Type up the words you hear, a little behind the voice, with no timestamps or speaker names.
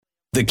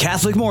The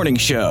Catholic Morning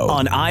Show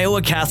on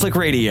Iowa Catholic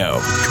Radio.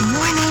 Good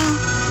morning.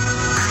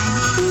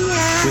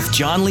 I'm here. With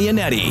John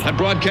Leonetti. That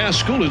broadcast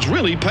school has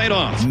really paid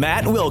off.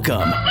 Matt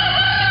Wilkham.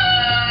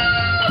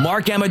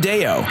 Mark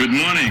Amadeo. Good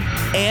morning.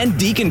 And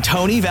Deacon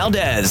Tony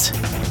Valdez.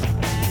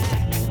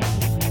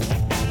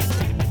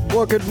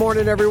 Well, good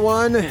morning,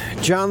 everyone.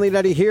 John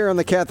Leonetti here on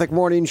the Catholic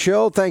Morning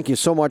Show. Thank you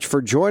so much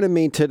for joining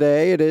me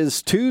today. It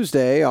is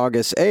Tuesday,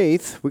 August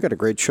 8th. We got a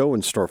great show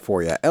in store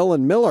for you.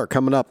 Ellen Miller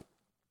coming up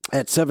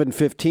at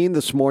 7:15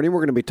 this morning. We're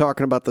going to be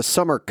talking about the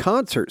summer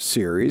concert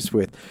series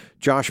with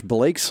Josh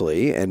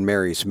Blakesley and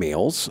Mary's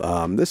Meals.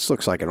 This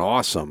looks like an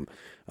awesome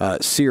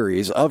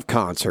series of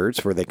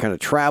concerts where they kind of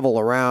travel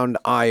around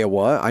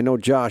Iowa. I know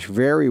Josh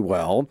very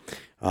well.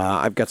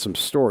 I've got some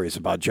stories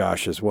about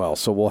Josh as well,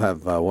 so we'll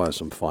have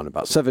some fun.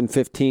 About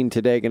 7:15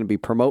 today, going to be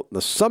promoting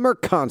the summer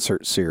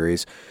concert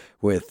series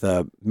with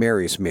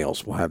Mary's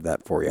Meals. We'll have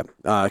that for you.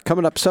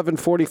 Coming up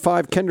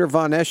 7:45, Kendra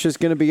Von Esch is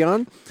going to be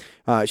on.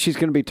 She's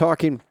going to be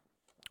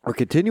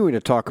continuing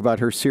to talk about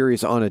her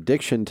series on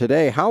addiction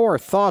today, how our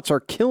thoughts are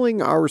killing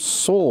our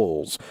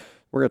souls.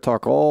 We're going to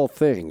talk all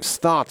things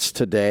thoughts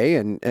today,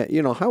 and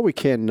how we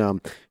can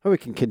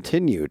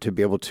continue to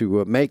be able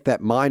to make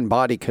that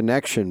mind-body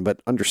connection, but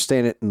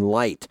understand it in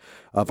light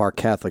of our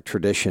Catholic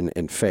tradition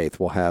and faith.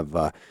 We'll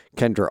have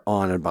Kendra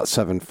on at about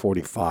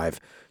 7:45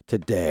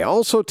 today.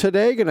 Also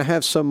today, going to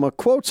have some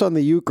quotes on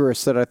the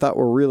Eucharist that I thought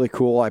were really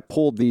cool. I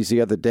pulled these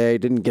the other day.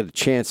 Didn't get a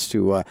chance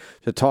to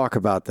talk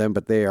about them,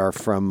 but they are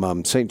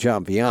from St.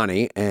 John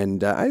Vianney,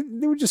 and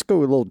they would just go a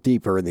little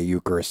deeper in the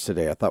Eucharist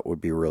today. I thought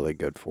would be really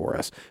good for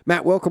us.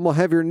 Matt Welcome will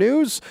have your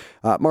news.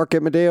 Mark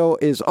Amadeo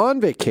is on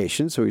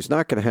vacation, so he's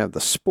not going to have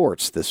the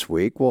sports this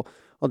week. Well,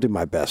 I'll do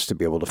my best to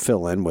be able to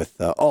fill in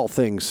with all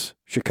things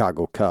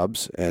Chicago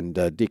Cubs,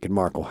 and Deacon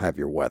Mark will have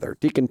your weather.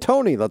 Deacon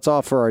Tony, let's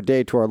offer our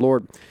day to our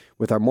Lord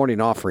with our morning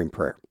offering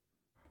prayer.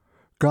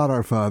 God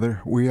our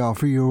Father, we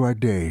offer you our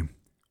day.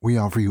 We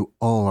offer you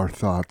all our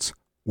thoughts,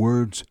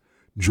 words,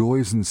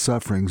 joys, and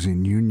sufferings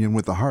in union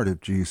with the heart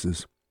of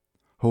Jesus.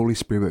 Holy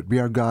Spirit, be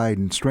our guide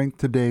and strength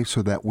today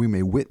so that we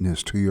may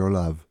witness to your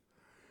love.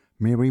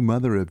 Mary,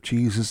 Mother of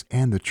Jesus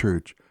and the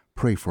Church,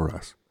 pray for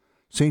us.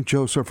 St.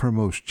 Joseph, her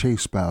most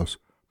chaste spouse,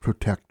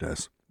 protect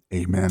us.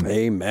 Amen.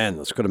 Amen.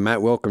 Let's go to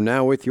Matt Welcome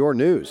now with your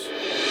news.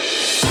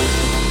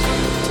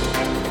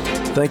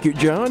 Thank you,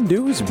 John.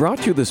 News brought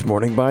to you this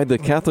morning by the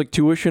Catholic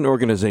Tuition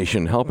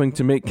Organization, helping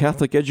to make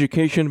Catholic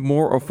education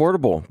more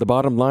affordable. The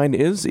bottom line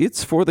is,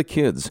 it's for the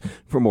kids.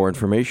 For more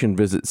information,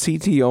 visit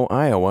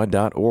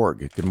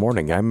ctoiowa.org. Good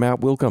morning. I'm Matt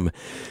Wilkham.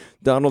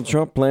 Donald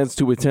Trump plans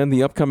to attend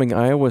the upcoming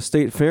Iowa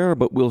State Fair,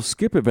 but will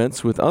skip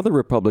events with other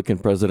Republican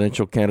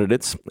presidential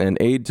candidates. An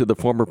aide to the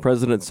former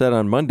president said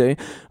on Monday,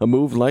 a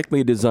move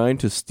likely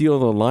designed to steal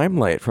the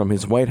limelight from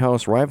his White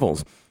House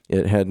rivals.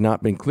 It had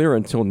not been clear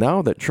until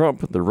now that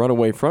Trump, the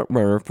runaway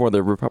frontrunner for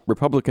the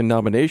Republican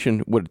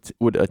nomination,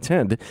 would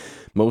attend.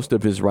 Most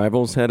of his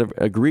rivals had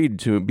agreed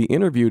to be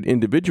interviewed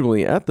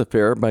individually at the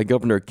fair by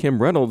Governor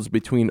Kim Reynolds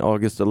between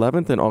August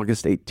 11th and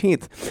August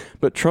 18th,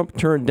 but Trump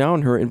turned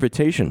down her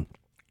invitation.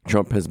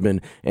 Trump has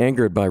been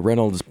angered by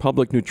Reynolds'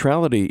 public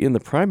neutrality in the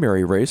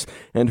primary race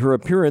and her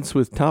appearance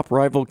with top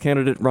rival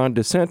candidate Ron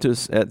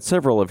DeSantis at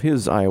several of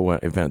his Iowa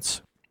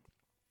events.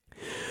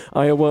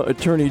 Iowa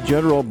Attorney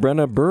General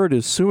Brenna Bird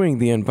is suing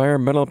the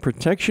Environmental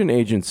Protection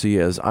Agency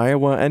as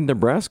Iowa and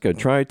Nebraska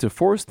try to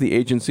force the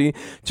agency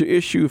to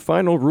issue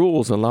final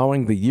rules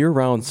allowing the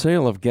year-round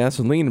sale of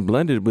gasoline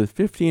blended with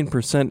 15%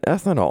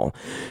 ethanol.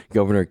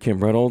 Governor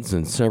Kim Reynolds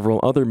and several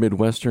other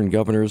Midwestern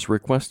governors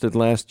requested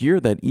last year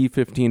that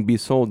E15 be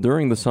sold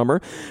during the summer,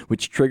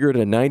 which triggered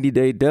a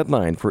 90-day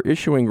deadline for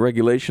issuing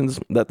regulations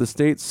that the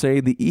states say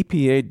the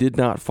EPA did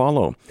not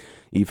follow.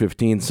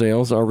 E15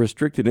 sales are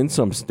restricted in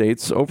some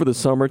states over the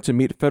summer to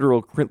meet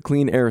federal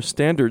clean air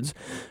standards.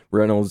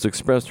 Reynolds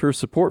expressed her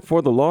support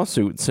for the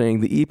lawsuit, saying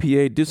the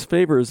EPA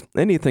disfavors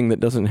anything that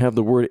doesn't have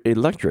the word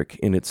electric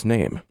in its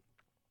name.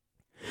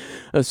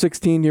 A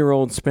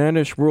 16-year-old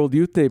Spanish World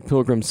Youth Day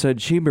pilgrim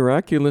said she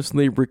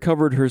miraculously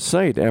recovered her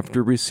sight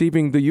after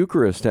receiving the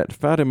Eucharist at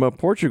Fatima,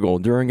 Portugal,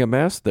 during a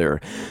Mass there.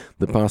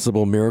 The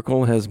possible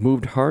miracle has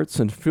moved hearts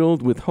and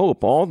filled with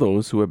hope all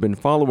those who have been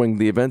following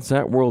the events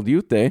at World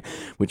Youth Day,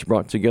 which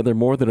brought together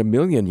more than 1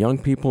 million young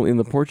people in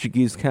the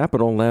Portuguese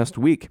capital last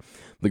week.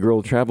 The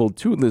girl traveled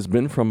to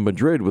Lisbon from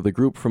Madrid with a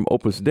group from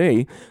Opus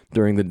Dei.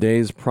 During the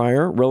days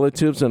prior,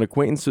 relatives and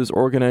acquaintances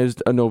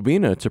organized a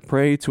novena to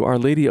pray to Our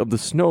Lady of the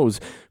Snows,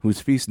 whose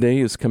feast day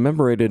is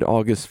commemorated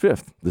August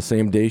 5th, the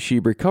same day she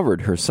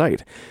recovered her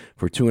sight.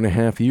 For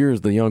 2.5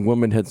 years, the young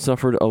woman had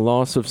suffered a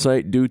loss of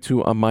sight due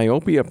to a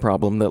myopia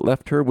problem that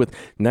left her with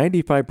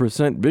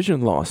 95% vision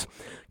loss.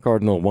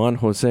 Cardinal Juan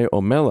José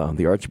Omella,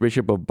 the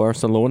Archbishop of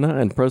Barcelona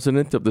and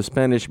president of the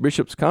Spanish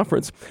Bishops'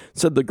 Conference,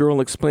 said the girl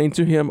explained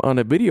to him on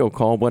a video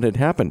call what had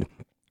happened.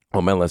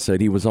 Omella said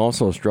he was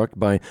also struck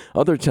by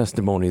other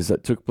testimonies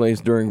that took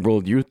place during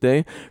World Youth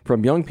Day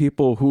from young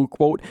people who,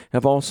 quote,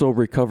 have also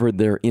recovered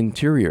their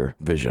interior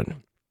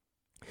vision.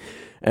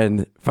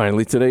 And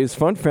finally, today's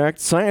fun fact,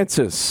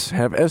 scientists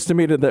have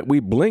estimated that we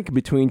blink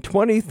between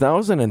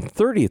 20,000 and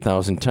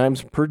 30,000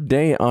 times per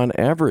day on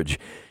average.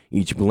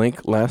 Each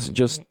blink lasts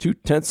just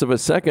 0.2 of a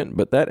second,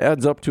 but that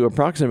adds up to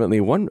approximately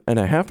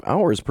 1.5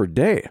 hours per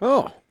day.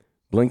 Oh.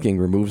 Blinking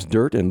removes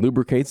dirt and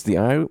lubricates the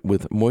eye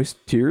with moist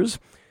tears.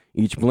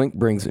 Each blink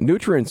brings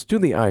nutrients to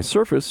the eye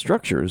surface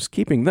structures,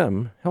 keeping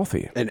them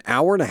healthy. An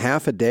hour and a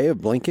half a day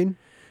of blinking?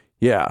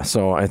 Yeah,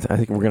 so I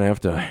think we're going to have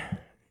to,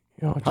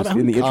 just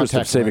in the interest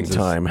of saving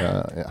time.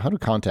 How do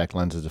contact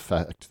lenses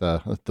affect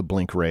the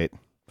blink rate?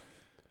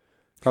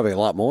 Probably a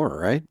lot more,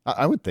 right?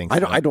 I would think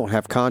so. I don't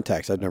have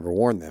contacts. I've never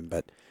worn them,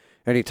 but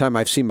anytime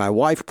I've seen my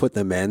wife put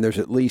them in, there's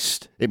at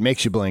least it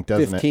makes you blink,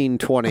 doesn't 15,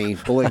 20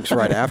 blinks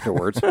right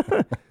afterwards,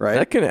 right?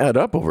 That can add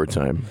up over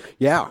time.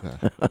 Yeah,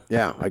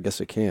 I guess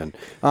it can.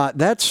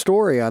 That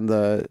story on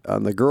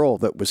the girl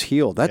that was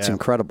healed, that's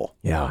incredible.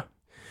 Yeah.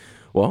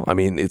 Well, I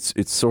mean,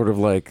 it's sort of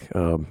like,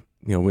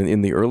 when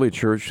in the early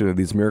church,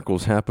 these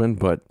miracles happened,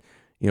 but,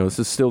 this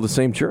is still the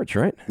same church,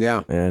 right?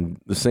 Yeah. And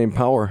the same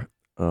power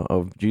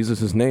of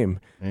Jesus' name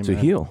to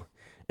heal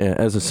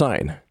as a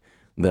sign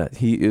that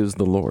he is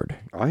the Lord.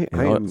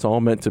 It's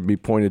all meant to be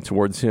pointed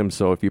towards him.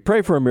 So if you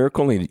pray for a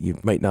miracle and you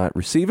might not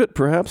receive it,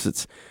 perhaps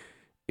it's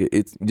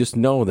just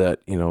know that,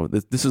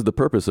 this is the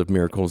purpose of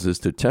miracles, is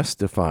to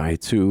testify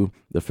to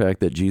the fact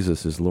that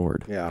Jesus is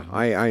Lord. Yeah,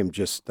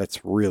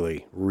 that's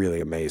really,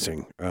 really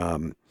amazing.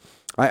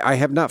 I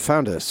have not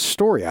found a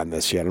story on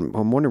this yet.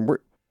 I'm wondering where.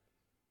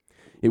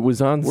 It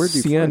was on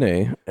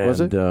CNA.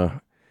 Was it?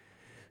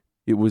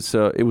 It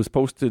was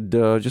posted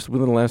just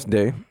within the last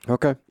day.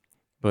 Okay.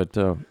 But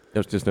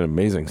it's just an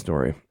amazing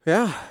story.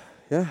 Yeah.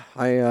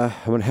 I'm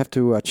gonna have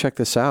to check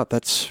this out.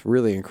 That's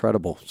really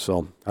incredible.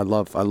 So I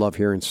love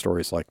hearing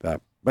stories like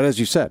that. But as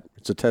you said,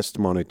 it's a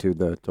testimony to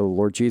the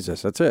Lord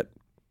Jesus. That's it,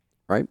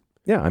 right?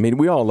 Yeah. I mean,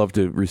 we all love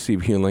to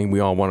receive healing. We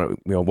all want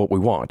what we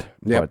want.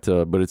 Yep.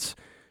 But it's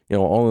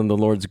all in the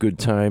Lord's good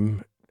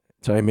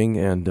timing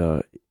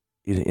and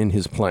in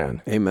His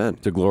plan. Amen.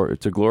 To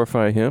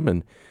glorify Him,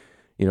 and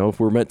if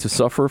we're meant to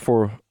suffer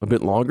for a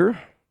bit longer,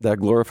 that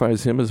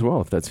glorifies Him as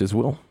well, if that's His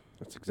will.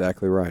 That's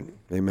exactly right.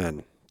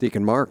 Amen.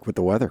 Deacon Mark with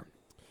the weather.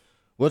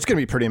 Well, it's going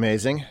to be pretty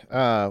amazing.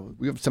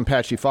 We have some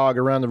patchy fog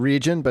around the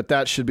region, but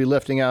that should be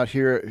lifting out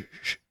here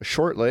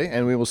shortly,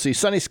 and we will see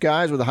sunny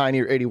skies with a high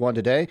near 81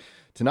 today.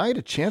 Tonight,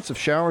 a chance of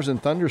showers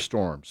and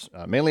thunderstorms,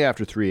 mainly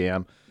after 3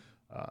 a.m.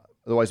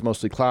 Otherwise,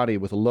 mostly cloudy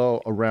with a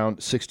low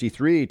around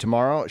 63.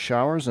 Tomorrow,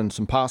 showers and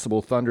some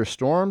possible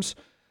thunderstorms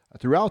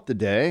throughout the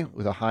day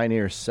with a high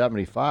near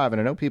 75. And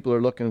I know people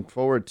are looking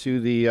forward to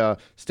the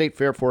state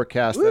fair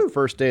forecast. Woo! That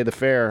first day of the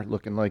fair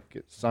looking like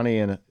it's sunny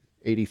and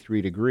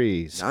 83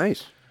 degrees.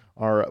 Nice.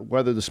 Our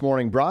weather this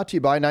morning brought to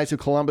you by Knights of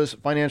Columbus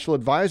financial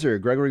advisor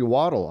Gregory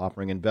Waddle,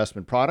 offering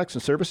investment products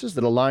and services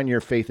that align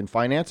your faith and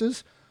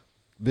finances.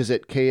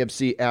 Visit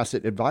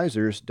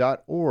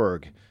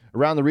kfcassetadvisors.org.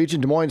 Around the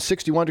region, Des Moines,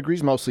 61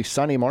 degrees, mostly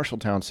sunny.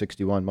 Marshalltown,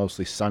 61,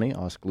 mostly sunny.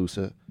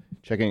 Oskaloosa,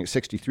 checking at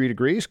 63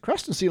 degrees.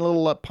 Creston, see a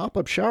little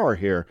pop-up shower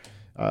here,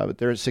 but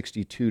they're at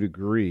 62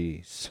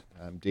 degrees.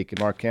 I'm Deacon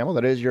Mark Campbell.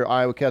 That is your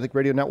Iowa Catholic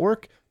Radio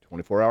Network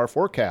 24-hour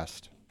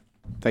forecast.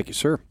 Thank you,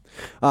 sir.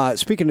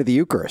 Speaking of the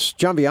Eucharist,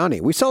 John Vianney,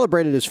 we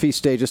celebrated his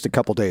feast day just a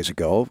couple days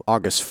ago,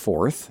 August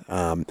 4th.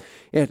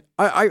 And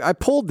I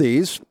pulled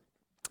these.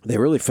 They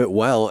really fit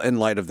well in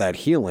light of that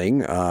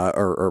healing,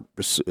 or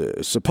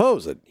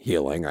supposed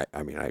healing. I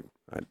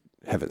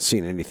haven't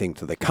seen anything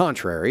to the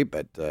contrary,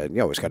 but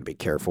you always got to be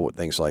careful with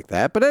things like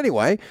that. But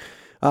anyway,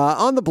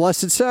 on the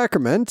Blessed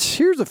Sacrament,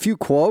 here's a few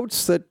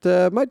quotes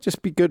that might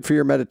just be good for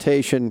your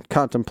meditation,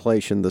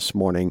 contemplation this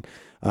morning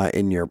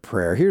in your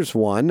prayer. Here's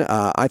one,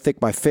 I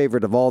think my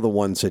favorite of all the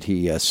ones that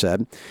he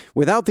said.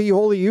 Without the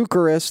Holy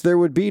Eucharist, there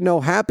would be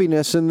no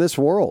happiness in this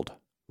world.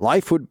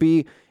 Life would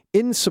be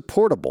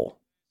insupportable.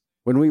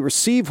 When we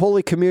receive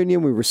Holy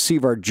Communion, we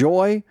receive our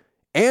joy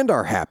and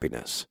our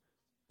happiness.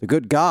 The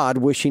good God,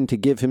 wishing to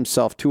give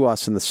himself to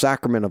us in the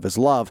sacrament of his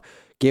love,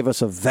 gave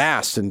us a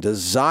vast and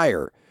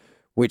desire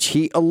which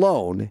he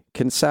alone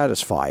can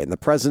satisfy. In the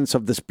presence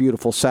of this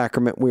beautiful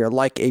sacrament, we are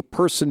like a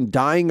person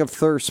dying of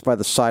thirst by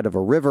the side of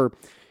a river.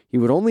 He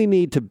would only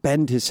need to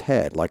bend his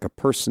head like a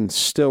person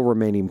still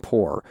remaining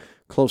poor,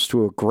 close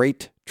to a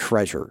great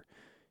treasure.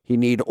 He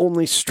need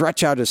only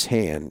stretch out his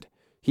hand.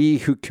 He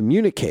who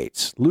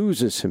communicates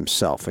loses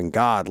himself in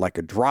God like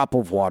a drop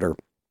of water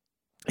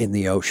in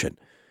the ocean.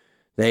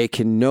 They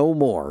can no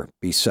more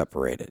be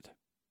separated.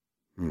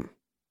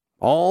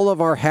 All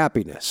of our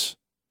happiness,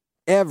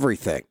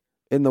 everything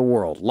in the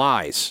world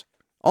lies.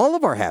 All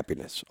of our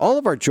happiness, all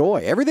of our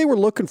joy, everything we're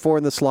looking for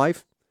in this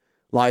life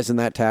lies in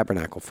that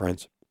tabernacle,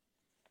 friends.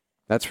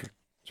 That's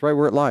right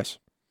where it lies.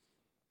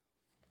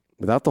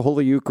 Without the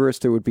Holy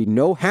Eucharist, there would be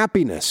no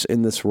happiness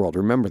in this world.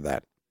 Remember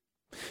that.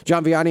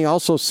 John Vianney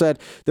also said,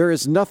 there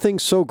is nothing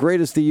so great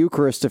as the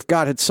Eucharist. If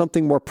God had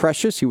something more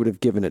precious, he would have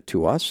given it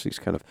to us. He's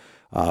kind of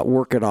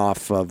working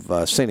off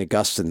of St.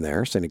 Augustine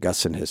there. St.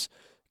 Augustine has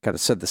kind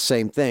of said the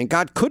same thing.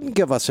 God couldn't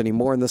give us any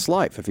more in this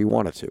life if he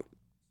wanted to,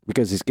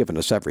 because he's given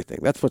us everything.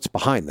 That's what's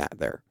behind that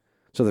there.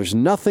 So there's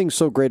nothing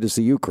so great as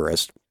the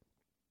Eucharist.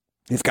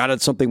 If God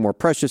had something more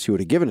precious, he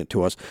would have given it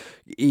to us.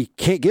 He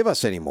can't give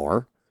us any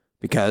more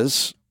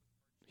because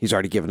he's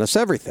already given us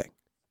everything.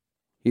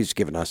 He's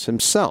given us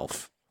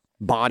himself,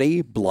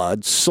 body,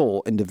 blood,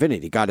 soul, and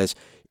divinity. God has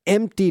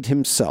emptied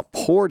himself,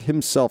 poured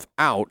himself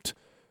out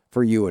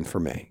for you and for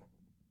me.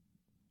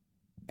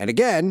 And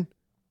again,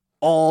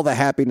 all the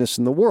happiness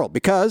in the world,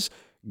 because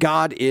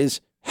God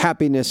is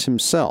happiness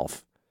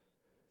himself.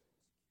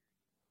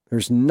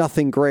 There's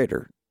nothing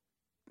greater,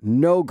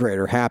 no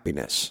greater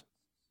happiness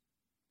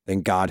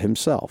than God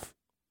himself.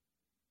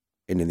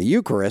 And in the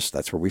Eucharist,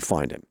 that's where we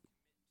find him.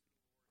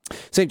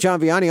 St. John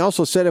Vianney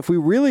also said, if we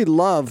really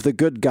love the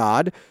good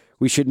God,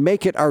 we should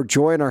make it our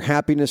joy and our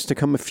happiness to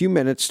come a few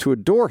minutes to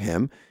adore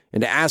him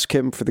and to ask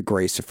him for the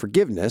grace of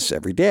forgiveness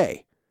every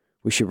day.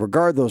 We should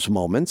regard those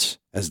moments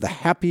as the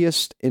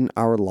happiest in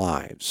our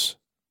lives.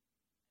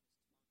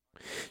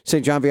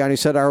 St. John Vianney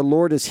said, our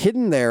Lord is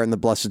hidden there in the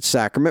Blessed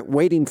Sacrament,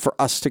 waiting for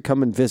us to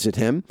come and visit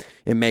him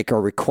and make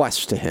our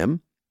requests to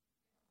him.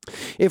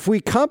 If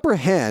we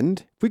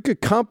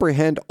could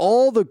comprehend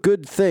all the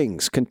good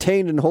things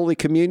contained in Holy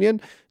Communion,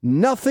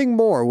 nothing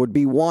more would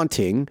be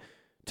wanting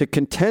to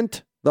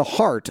content the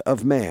heart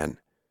of man.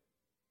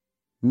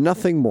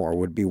 Nothing more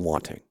would be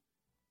wanting.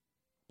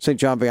 St.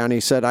 John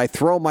Vianney said, I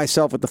throw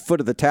myself at the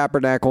foot of the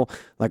tabernacle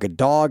like a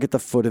dog at the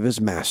foot of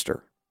his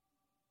master.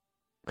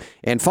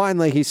 And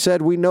finally, he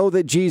said, we know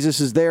that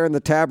Jesus is there in the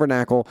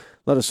tabernacle.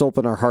 Let us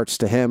open our hearts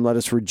to him. Let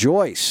us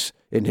rejoice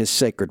in his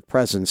sacred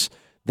presence.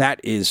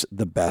 That is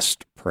the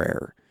best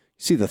prayer.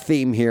 See the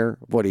theme here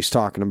of what he's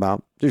talking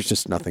about? There's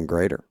just nothing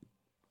greater.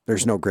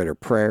 There's no greater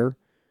prayer.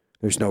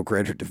 There's no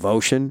greater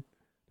devotion.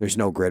 There's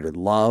no greater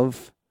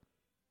love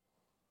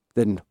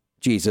than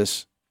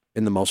Jesus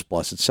in the most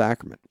blessed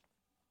sacrament.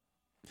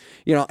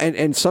 You know,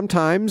 and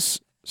sometimes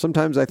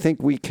I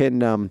think we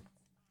can,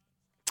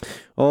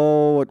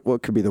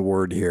 what could be the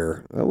word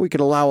here? We could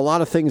allow a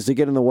lot of things to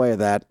get in the way of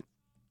that.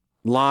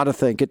 A lot of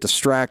things, get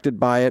distracted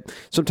by it.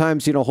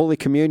 Sometimes, Holy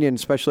Communion,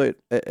 especially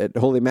at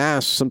Holy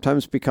Mass,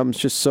 sometimes becomes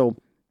just so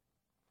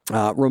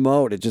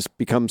remote. It just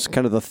becomes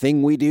kind of the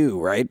thing we do,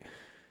 right?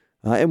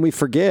 And we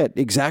forget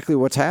exactly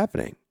what's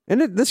happening.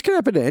 And this can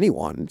happen to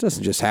anyone. It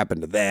doesn't just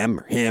happen to them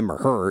or him or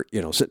her,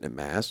 sitting at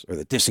Mass, or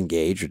the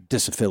disengaged or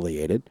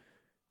disaffiliated.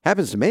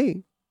 Happens to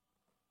me.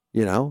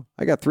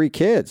 I got 3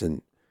 kids,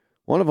 and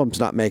one of them's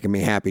not making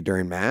me happy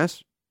during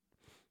Mass.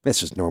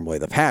 This is normally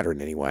the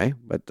pattern anyway,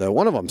 but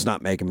one of them's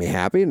not making me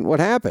happy, and what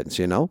happens,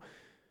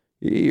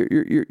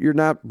 You're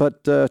not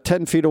but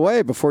 10 feet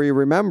away before you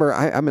remember,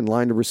 I'm in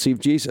line to receive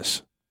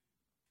Jesus.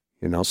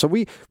 So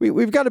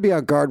we've got to be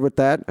on guard with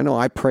that. I know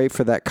I pray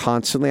for that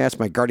constantly. I ask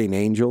my guardian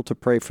angel to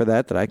pray for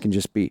that I can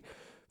just be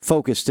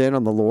focused in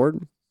on the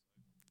Lord,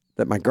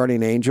 that my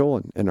guardian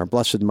angel and our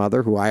Blessed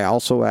Mother, who I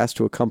also ask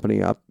to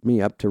accompany me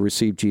up to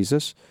receive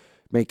Jesus,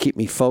 may keep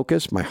me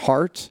focused, my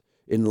heart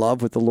in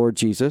love with the Lord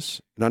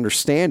Jesus, and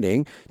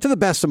understanding, to the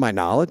best of my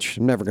knowledge.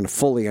 I'm never going to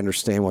fully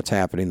understand what's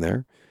happening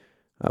there,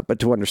 but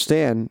to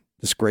understand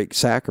this great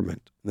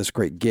sacrament, this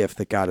great gift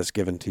that God has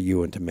given to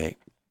you and to me.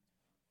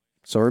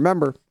 So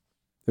remember,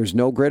 there's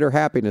no greater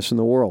happiness in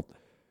the world.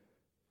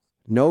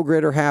 No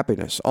greater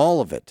happiness.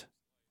 All of it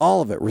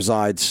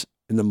resides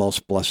in the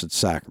most blessed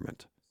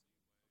sacrament.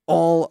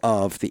 All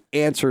of the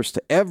answers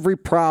to every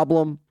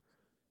problem,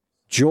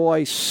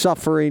 joy,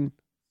 suffering,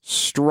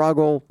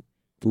 struggle,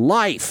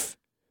 life.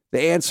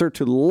 The answer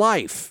to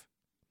life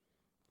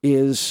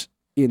is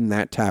in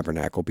that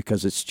tabernacle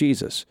because it's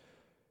Jesus.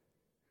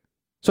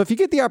 So if you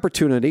get the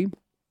opportunity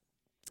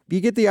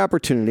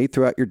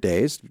throughout your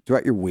days,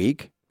 throughout your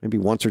week, maybe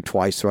once or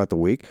twice throughout the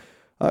week,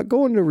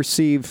 go into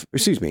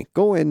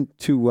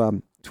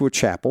a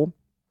chapel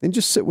and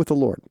just sit with the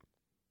Lord.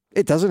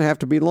 It doesn't have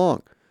to be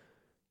long.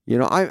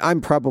 I'm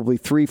probably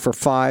 3 for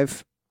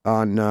 5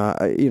 on,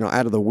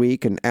 out of the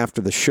week, and after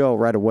the show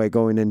right away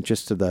going in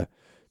just to the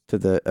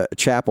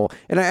chapel.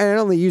 And I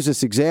only use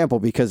this example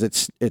because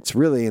it's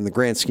really, in the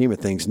grand scheme of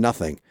things,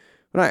 nothing.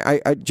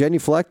 But I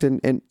genuflect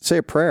and say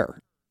a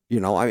prayer,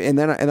 and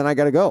then I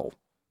got to go,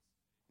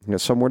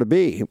 somewhere to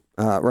be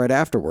right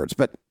afterwards.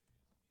 But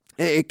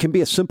it can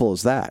be as simple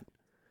as that.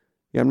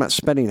 I'm not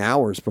spending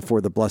hours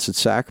before the Blessed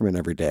Sacrament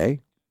every day.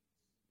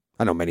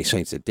 I know many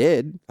saints that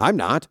did. I'm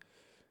not.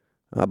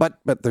 But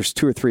there's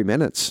 2 or 3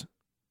 minutes.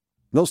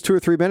 Those 2 or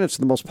 3 minutes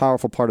are the most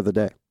powerful part of the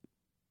day.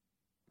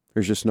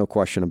 There's just no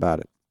question about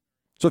it.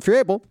 So if you're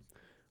able,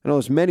 I know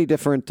there's many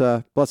different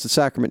Blessed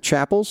Sacrament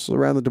chapels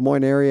around the Des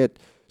Moines area at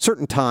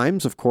certain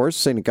times, of course.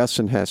 St.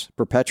 Augustine has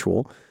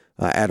perpetual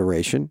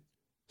adoration.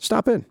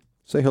 Stop in.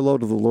 Say hello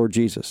to the Lord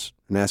Jesus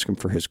and ask him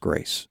for his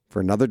grace for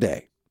another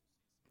day.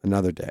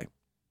 Another day.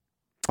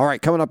 All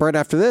right, coming up right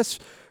after this,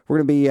 we're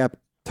going to be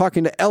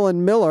talking to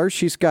Ellen Miller.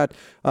 She's got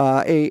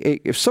a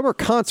summer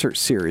concert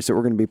series that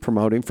we're going to be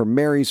promoting for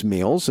Mary's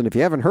Meals. And if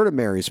you haven't heard of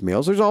Mary's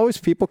Meals, there's always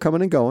people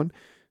coming and going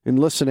and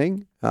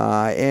listening.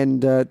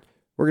 And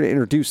we're going to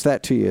introduce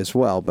that to you as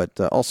well, but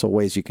also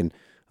ways you can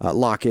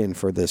lock in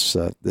for this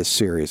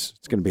series.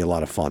 It's going to be a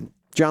lot of fun.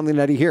 John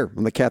Leonetti here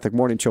on the Catholic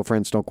Morning Show.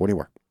 Friends, don't go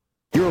anywhere.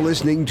 You're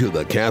listening to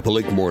the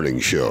Catholic Morning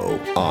Show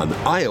on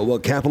Iowa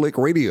Catholic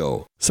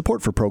Radio.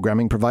 Support for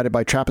programming provided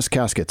by Trappist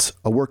Caskets,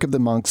 a work of the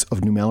monks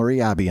of New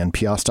Melleray Abbey in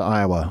Peosta,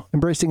 Iowa.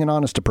 Embracing an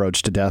honest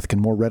approach to death can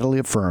more readily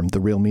affirm the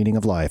real meaning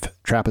of life.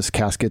 Trappist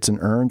caskets and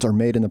urns are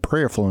made in the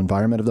prayerful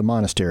environment of the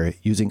monastery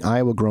using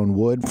Iowa-grown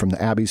wood from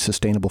the Abbey's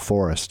sustainable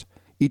forest.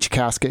 Each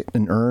casket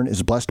and urn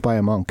is blessed by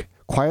a monk.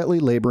 Quietly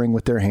laboring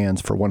with their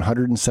hands for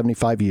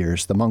 175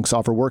 years, the monks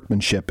offer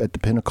workmanship at the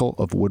pinnacle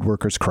of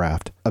woodworker's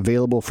craft.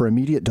 Available for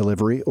immediate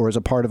delivery or as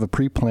a part of a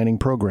pre-planning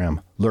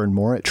program. Learn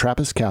more at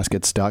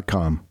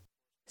TrappistCaskets.com.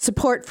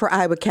 Support for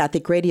Iowa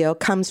Catholic Radio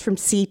comes from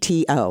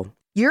CTO.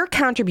 Your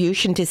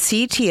contribution to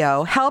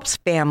CTO helps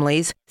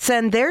families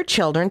send their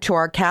children to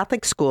our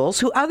Catholic schools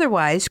who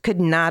otherwise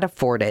could not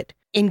afford it.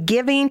 In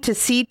giving to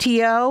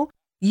CTO,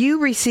 you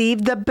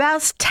receive the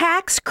best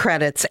tax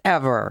credits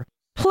ever.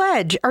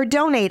 Pledge or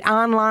donate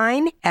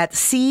online at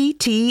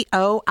ctoiowa.org.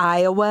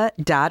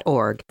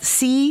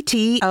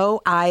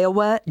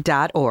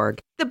 ctoiowa.org.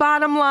 The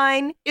bottom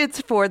line,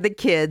 it's for the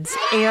kids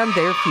and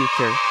their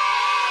future.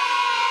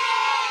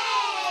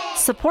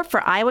 Support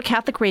for Iowa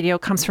Catholic Radio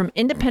comes from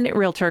independent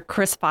realtor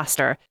Chris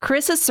Foster.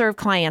 Chris has served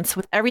clients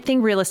with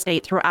everything real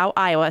estate throughout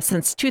Iowa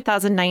since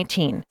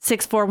 2019.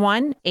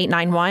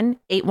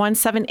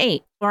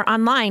 641-891-8178 or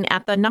online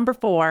at the number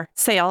 4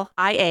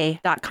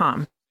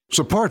 saleia.com.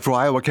 Support for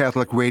Iowa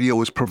Catholic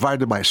Radio is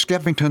provided by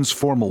Skeffington's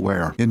Formal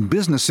Wear, in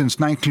business since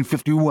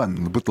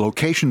 1951, with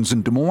locations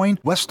in Des Moines,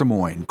 West Des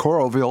Moines,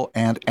 Coralville,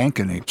 and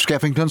Ankeny.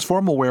 Skeffington's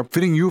Formal Wear,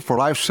 fitting you for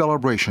life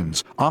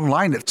celebrations.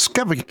 Online at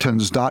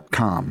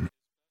skeffingtons.com.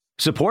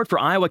 Support for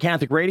Iowa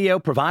Catholic Radio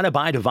provided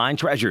by Divine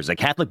Treasures, a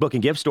Catholic book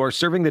and gift store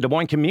serving the Des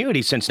Moines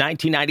community since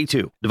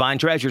 1992. Divine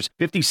Treasures,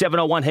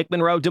 5701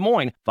 Hickman Road, Des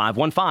Moines,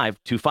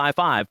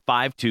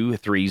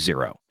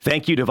 515-255-5230.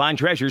 Thank you, Divine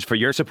Treasures, for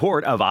your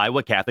support of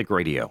Iowa Catholic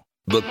Radio.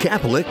 The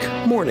Catholic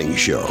Morning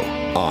Show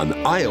on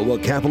Iowa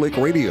Catholic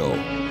Radio.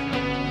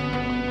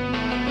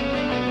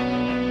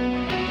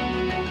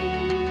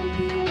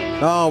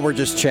 Oh, we're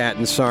just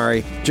chatting.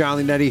 Sorry. John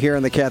Leonetti here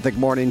on the Catholic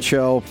Morning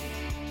Show.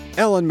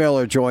 Ellen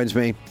Miller joins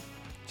me.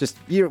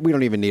 We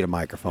don't even need a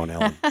microphone,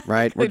 Ellen,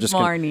 right? Good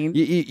morning.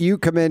 You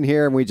come in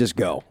here and we just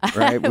go,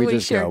 right? We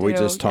just sure go. do, We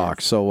just talk.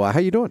 yes. So how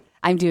you doing?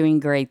 I'm doing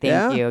great,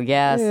 thank you.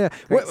 Yes. Yeah.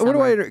 Great What do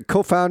summer. I,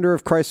 co-founder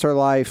of Christ Our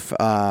Life,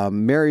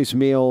 Mary's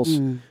Meals,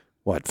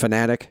 what,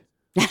 fanatic?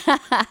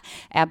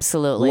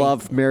 Absolutely.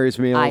 Love Mary's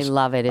Meals. I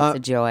love it. It's a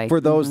joy.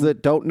 For those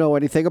that don't know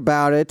anything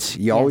about it,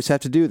 you always have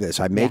to do this.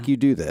 I make Yeah. you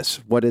do this.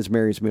 What is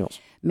Mary's Meals?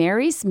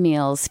 Mary's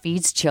Meals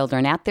feeds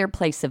children at their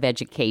place of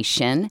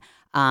education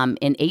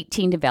in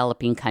 18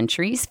 developing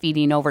countries,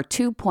 feeding over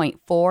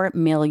 2.4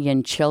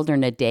 million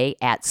children a day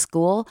at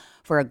school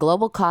for a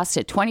global cost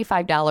of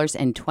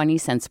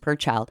 $25.20 per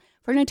child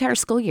for an entire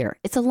school year.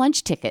 It's a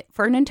lunch ticket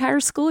for an entire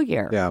school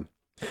year. Yeah.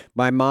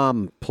 My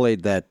mom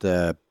played that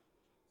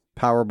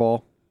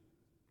Powerball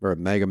or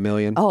Mega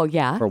Million. Oh,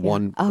 yeah. For yeah.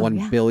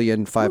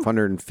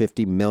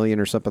 $1,550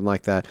 million or something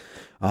like that.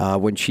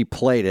 When she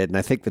played it, and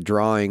I think the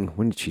drawing,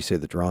 when did she say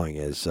the drawing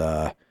is?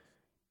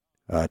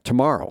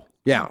 Tomorrow.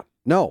 Yeah.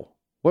 No.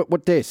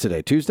 What day is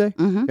today? Tuesday?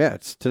 Mm-hmm. Yeah,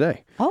 it's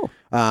today. Oh.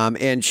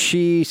 And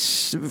she,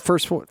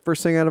 first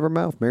thing out of her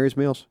mouth, Mary's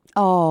Meals.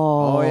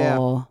 Oh. Yeah.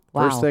 Wow.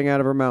 First thing out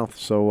of her mouth.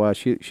 So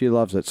she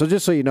loves it. So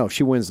just so you know,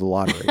 she wins the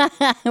lottery.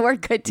 We're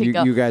good to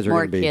go. You guys are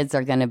More gonna be, kids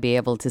are going to be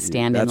able to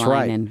stand in That's line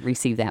right. and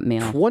receive that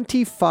meal.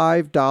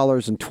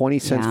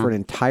 $25.20 for an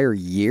entire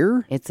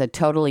year? It's a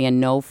totally a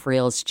no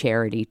frills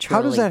charity. Truly.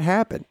 How does that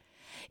happen?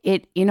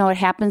 It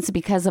happens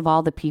because of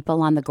all the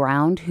people on the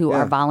ground who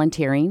are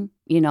volunteering,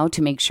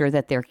 to make sure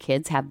that their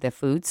kids have the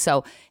food.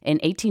 So in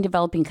 18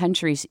 developing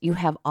countries, you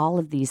have all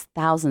of these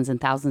thousands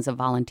and thousands of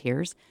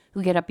volunteers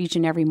who get up each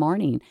and every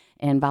morning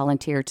and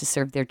volunteer to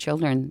serve their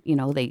children.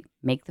 They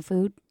make the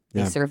food,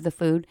 they serve the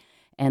food,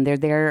 and they're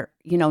there,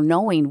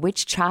 knowing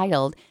which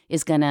child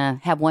is going to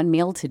have one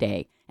meal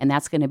today. And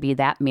that's going to be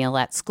that meal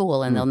at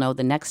school. And they'll know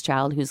the next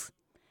child who's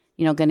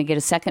going to get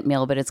a second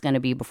meal, but it's going to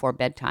be before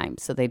bedtime,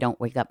 so they don't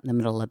wake up in the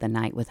middle of the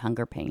night with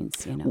hunger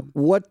pains.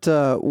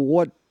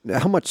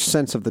 How much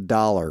cents of the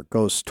dollar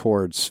goes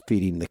towards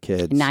feeding the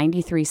kids?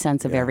 93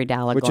 cents of every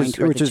dollar going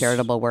toward the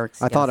charitable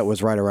works. I thought it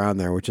was right around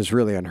there, which is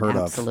really unheard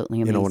of.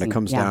 Absolutely amazing. When it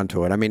comes down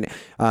to it. I mean,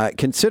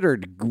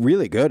 considered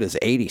really good is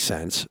 80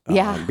 cents.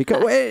 Yeah.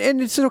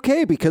 And it's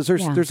okay because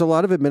there's a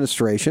lot of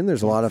administration.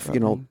 There's a lot of,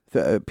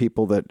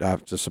 people that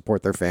have to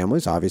support their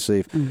families.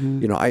 Obviously,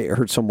 I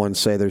heard someone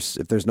say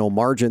if there's no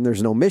margin,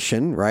 there's no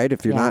mission, right?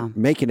 If you're not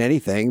making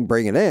anything,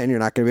 bring it in, you're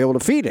not going to be able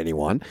to feed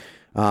anyone.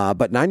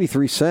 But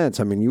 93 cents,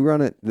 I mean,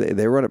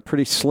 they run it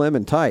pretty slim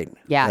and tight.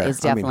 Yeah, it's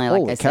definitely,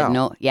 like I said,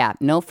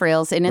 no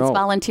frills. And it's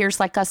volunteers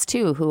like us,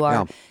 too, who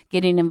are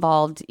getting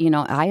involved.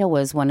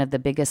 Iowa is one of the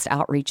biggest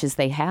outreaches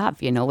they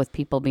have, with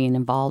people being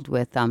involved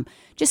with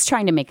just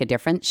trying to make a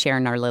difference,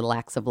 sharing our little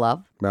acts of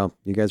love. Well,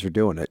 you guys are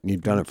doing it, and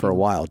you've done it for a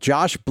while.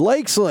 Josh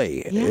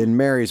Blakesley in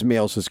Mary's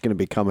Meals is going to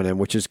be coming in,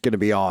 which is going to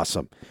be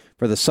awesome.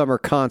 For the summer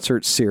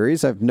concert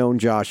series, I've known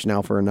Josh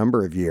now for a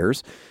number of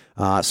years.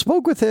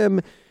 Spoke with him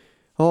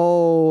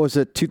was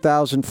it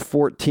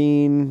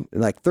 2014,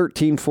 like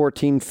 13,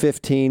 14,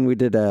 15? We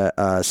did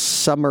a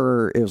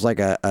summer, it was like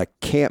a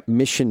camp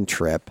mission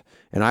trip.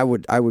 And I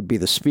would be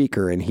the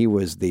speaker, and he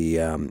was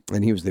the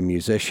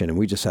musician, and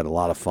we just had a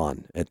lot of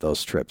fun at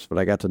those trips. But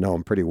I got to know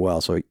him pretty well.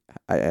 So,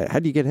 how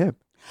do you get him?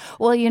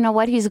 Well, you know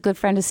what? He's a good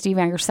friend of Steve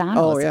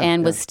Angersano's.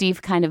 And with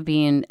Steve kind of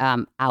being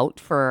out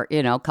for,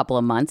 a couple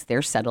of months,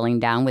 they're settling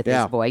down with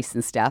his voice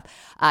and stuff.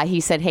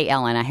 He said, hey,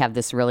 Ellen, I have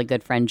this really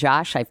good friend,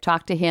 Josh. I've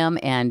talked to him,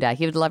 and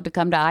he would love to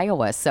come to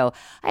Iowa. So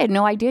I had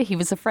no idea he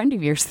was a friend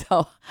of yours.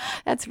 So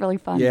that's really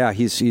fun. Yeah,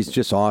 he's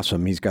just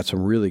awesome. He's got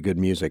some really good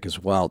music as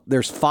well.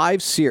 There's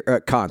 5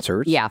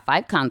 concerts. Yeah,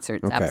 5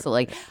 concerts. Okay.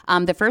 Absolutely.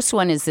 The first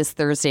one is this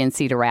Thursday in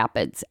Cedar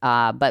Rapids.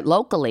 But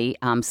locally,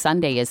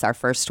 Sunday is our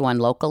first one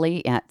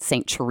locally at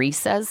St.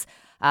 Teresa's.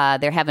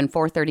 They're having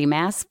 4:30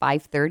 Mass,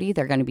 5:30.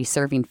 They're going to be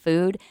serving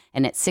food.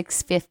 And at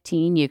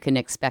 6:15, you can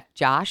expect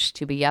Josh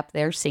to be up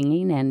there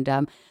singing. And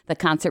the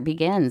concert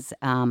begins.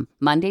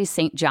 Monday,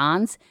 St.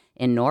 John's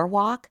in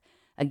Norwalk.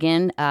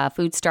 Again,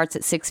 food starts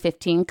at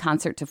 6:15,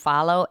 concert to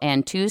follow.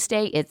 And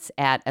Tuesday, it's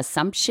at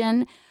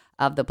Assumption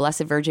of the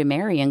Blessed Virgin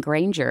Mary in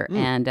Granger.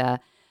 And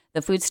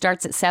the food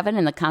starts at 7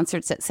 and the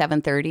concert's at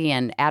 7:30,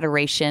 and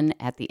adoration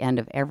at the end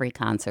of every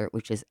concert,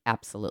 which is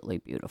absolutely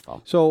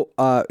beautiful. So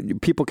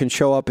people can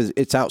show up.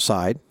 It's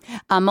outside?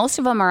 Most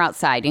of them are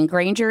outside. In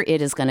Granger,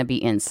 it is going to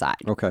be inside.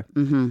 Okay.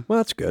 Mm-hmm. Well,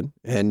 that's good.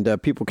 And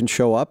people can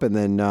show up, and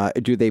then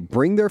do they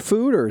bring their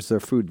food, or is there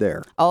food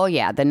there? Oh,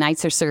 yeah. The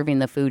Knights are serving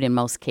the food in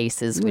most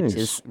cases, which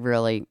is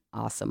really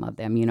awesome of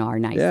them. Our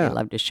Knights, they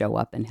love to show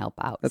up and help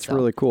out. That's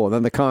really cool. And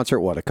then the concert,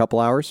 what, a couple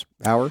hours?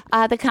 Hour?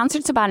 The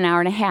concert's about an hour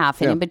and a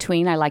half. And in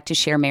between, I like to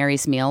share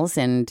Mary's meals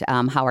and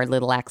how our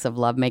little acts of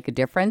love make a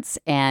difference.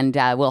 And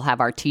we'll have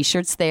our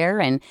T-shirts there.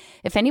 And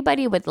if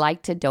anybody would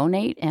like to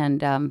donate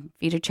and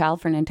feed a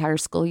child for an entire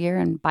school year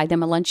and buy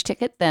them a lunch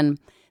ticket, then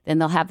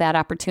they'll have that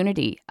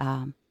opportunity.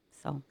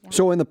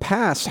 So in the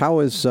past, how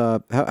is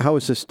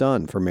this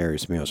done for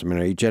Mary's Meals? I mean,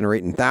 are you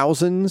generating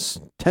thousands,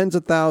 tens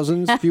of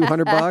thousands, a few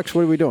 $100?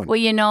 What are we doing?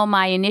 Well,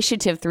 my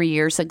initiative 3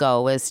 years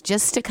ago was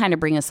just to kind of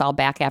bring us all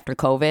back after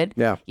COVID.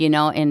 Yeah.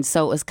 And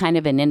so it was kind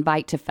of an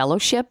invite to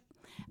fellowship.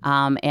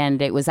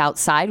 And it was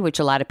outside, which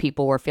a lot of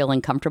people were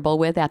feeling comfortable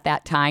with at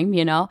that time,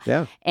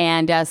 Yeah.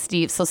 And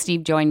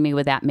Steve joined me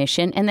with that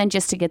mission. And then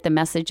just to get the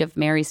message of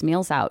Mary's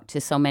Meals out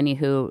to so many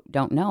who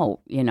don't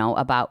know,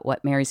 about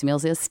what Mary's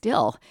Meals is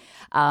still.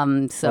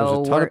 There's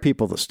a ton of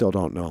people that still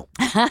don't know.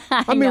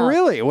 I mean, know.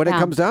 really, when it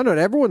comes down to it,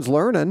 everyone's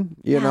learning,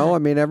 know? I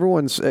mean,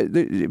 everyone's...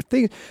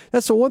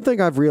 that's the one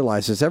thing I've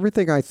realized is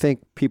everything I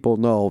think people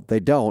know, they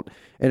don't.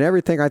 And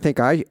everything I think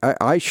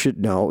I should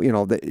know,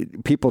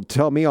 that people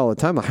tell me all the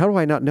time, how do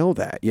I not know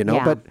that,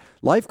 Yeah. But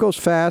life goes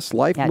fast,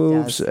 life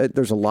moves.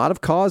 There's a lot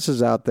of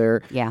causes out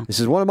there. Yeah. This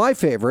is one of my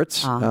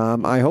favorites.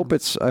 I hope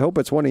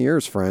it's one of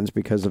yours, friends,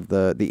 because of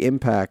the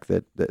impact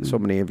that so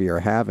many of you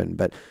are having.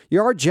 But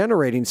you are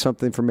generating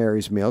something for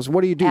Mary's Meals.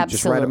 What do you do? Absolutely.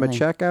 Just write them a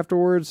check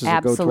afterwards? Does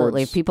Absolutely. It go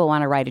towards... If people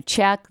want to write a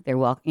check, they're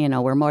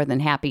we're more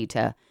than happy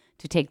to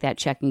take that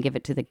check and give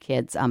it to the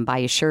kids. Buy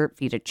a shirt,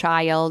 feed a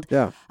child.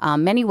 Yeah.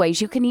 Many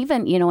ways. You can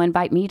even,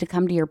 invite me to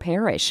come to your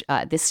parish.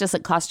 This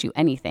doesn't cost you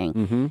anything.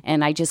 Mm-hmm.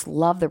 And I just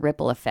love the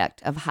ripple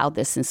effect of how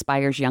this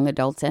inspires young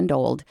adults and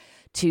old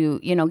to,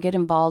 get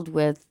involved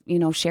with,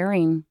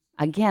 sharing.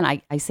 Again,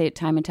 I say it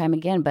time and time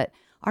again, but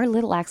our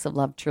little acts of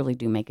love truly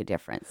do make a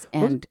difference.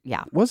 And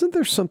Wasn't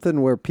there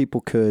something where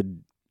people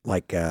could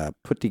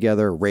put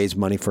together, raise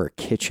money for a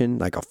kitchen,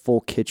 like a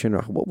full kitchen?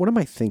 Or what am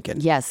I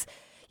thinking? Yes.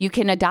 You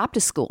can adopt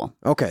a school.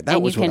 Okay,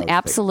 and you can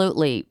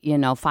absolutely,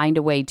 find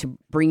a way to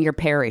bring your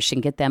parish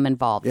and get them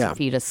involved to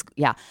feed us.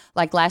 Yeah,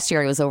 like last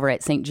year I was over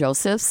at St.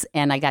 Joseph's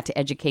and I got to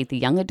educate the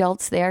young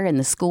adults there in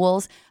the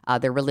schools,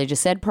 their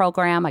religious ed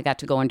program. I got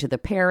to go into the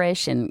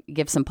parish and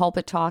give some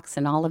pulpit talks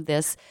and all of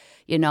this,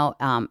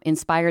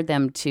 inspired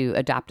them to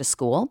adopt a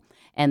school.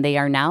 And they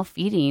are now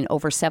feeding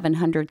over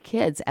 700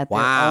 kids at their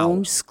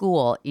own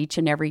school each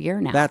and every year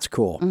now. That's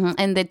cool. Mm-hmm.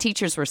 And the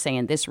teachers were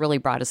saying this really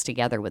brought us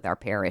together with our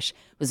parish.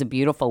 It was a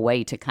beautiful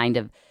way to kind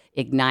of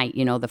ignite,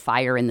 the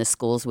fire in the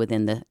schools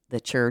within the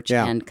church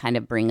and kind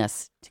of bring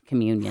us to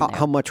communion.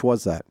 How much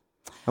was that?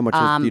 How much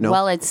is, do you know?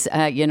 Well, it's,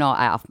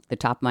 off the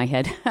top of my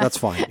head. That's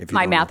fine. If you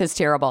my math is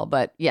terrible,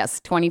 but yes,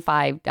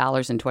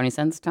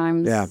 $25.20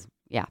 times.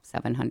 Yeah,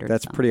 700.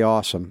 That's pretty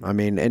awesome. I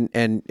mean,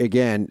 and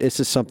again, this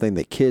is something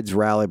that kids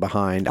rally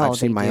behind. I've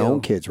seen my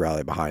own kids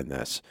rally behind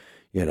this,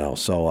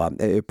 so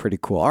pretty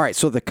cool. All right,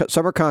 so the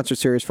summer concert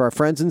series for our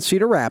friends in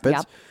Cedar Rapids.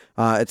 Yep.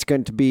 It's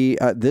going to be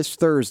this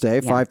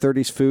Thursday,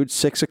 5:30's food,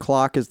 6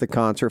 o'clock is the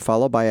concert,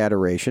 followed by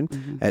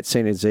adoration at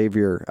St.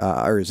 Xavier,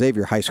 or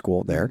Xavier High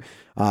School there.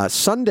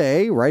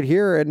 Sunday, right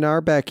here in our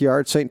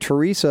backyard, St.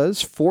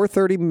 Teresa's,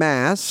 4:30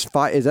 Mass.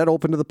 Is that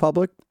open to the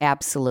public?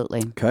 Absolutely.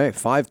 Okay,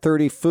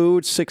 5:30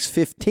 food,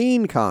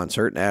 6:15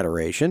 concert and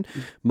adoration.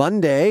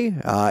 Monday,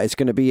 it's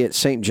going to be at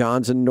St.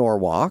 John's in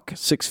Norwalk,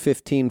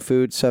 6:15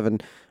 food, 7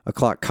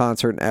 o'clock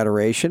concert and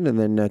adoration. And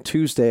then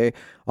Tuesday,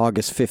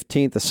 August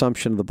 15th,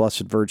 Assumption of the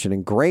Blessed Virgin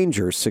in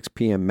Granger, 6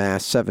 p.m.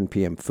 Mass, 7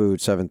 p.m. food,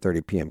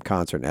 7:30 p.m.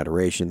 concert and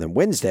adoration. Then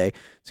Wednesday,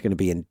 it's going to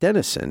be in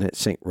Denison at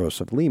St. Rose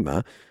of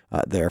Lima,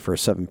 there for a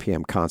 7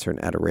 p.m. concert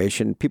and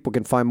adoration. People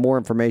can find more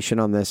information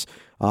on this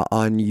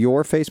on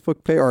your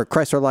Facebook page or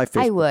Christ Our Life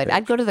Facebook I would. page.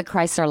 I'd go to the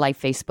Christ Our Life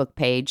Facebook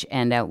page,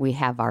 and we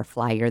have our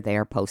flyer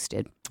there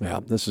posted. Yeah,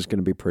 this is going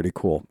to be pretty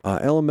cool.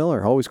 Ellen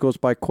Miller always goes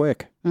by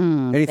quick.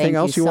 Anything Anything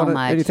else you want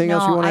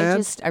to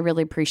add? I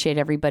really appreciate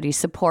everybody's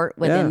support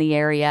within the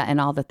area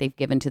and all that they've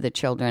given to the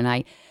children.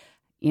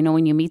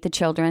 When you meet the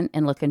children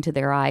and look into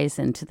their eyes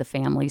and to the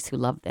families who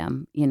love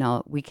them,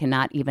 we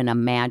cannot even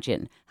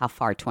imagine how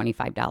far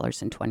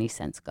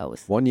 $25.20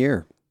 goes. 1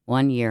 year.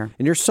 1 year.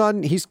 And your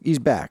son, he's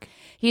back.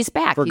 He's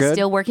back. For He's good?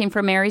 Still working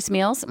for Mary's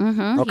Meals.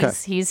 Mm-hmm. Okay.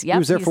 He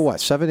was there for what,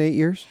 7, 8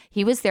 years?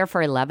 He was there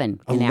for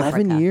 11 in 11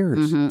 Africa.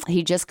 years. Mm-hmm.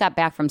 He just got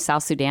back from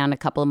South Sudan a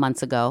couple of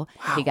months ago.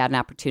 Wow. He got an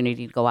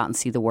opportunity to go out and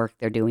see the work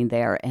they're doing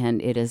there,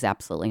 and it is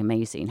absolutely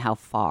amazing how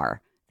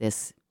far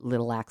this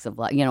little acts of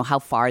love, how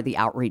far the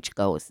outreach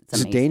goes. It's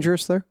amazing. Is it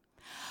dangerous there?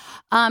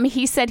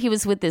 He said he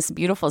was with this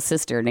beautiful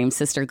sister named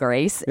Sister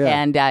Grace, Yeah.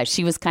 and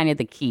she was kind of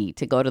the key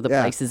to go to the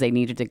places they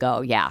needed to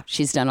go. Yeah,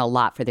 she's done a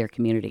lot for their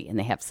community, and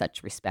they have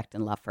such respect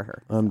and love for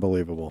her.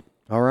 Unbelievable.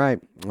 All right.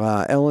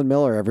 Ellen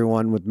Miller,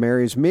 everyone, with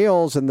Mary's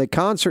Meals and the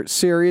concert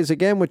series,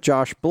 again, with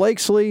Josh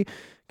Blakesley.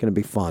 Going to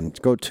be fun.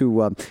 Go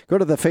to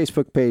the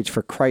Facebook page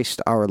for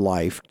Christ Our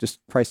Life, just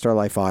Christ Our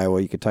Life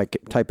Iowa. You can type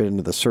it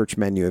into the search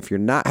menu. If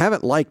you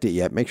haven't liked it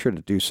yet, make sure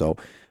to do so.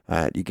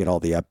 You get all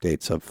the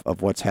updates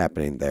of what's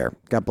happening there.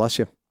 God bless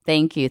you.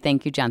 Thank you,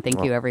 John.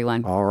 Thank you,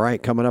 everyone. All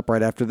right, coming up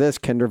right after this,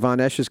 Kendra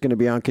Von Esch is going to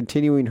be on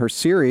continuing her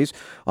series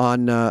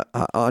on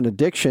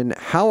addiction,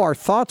 how our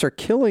thoughts are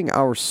killing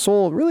our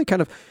soul, really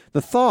kind of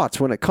the thoughts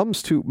when it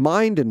comes to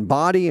mind and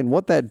body and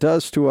what that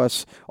does to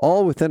us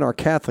all within our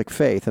Catholic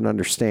faith and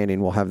understanding.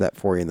 We'll have that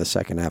for you in the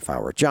second half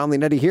hour. John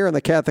Leonetti here on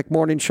the Catholic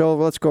Morning Show.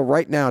 Let's go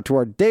right now to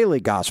our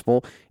daily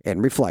gospel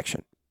and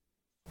reflection.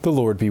 The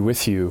Lord be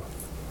with you.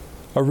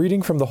 A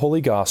reading from the Holy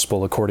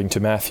Gospel according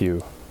to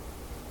Matthew.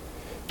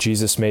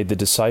 Jesus made the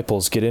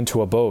disciples get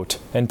into a boat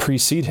and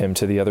precede him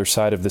to the other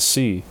side of the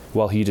sea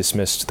while he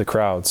dismissed the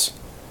crowds.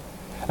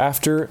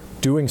 After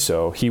doing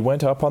so, he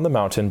went up on the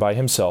mountain by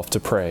himself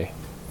to pray.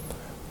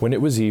 When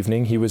it was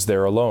evening, he was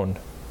there alone.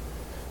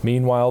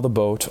 Meanwhile, the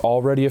boat,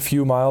 already a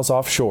few miles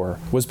offshore,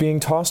 was being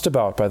tossed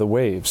about by the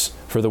waves,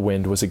 for the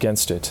wind was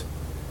against it.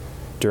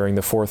 During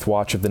the 4th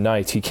watch of the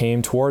night, he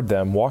came toward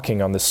them walking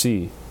on the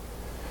sea.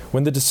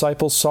 When the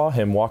disciples saw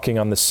him walking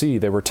on the sea,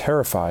 they were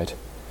terrified.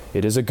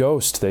 "It is a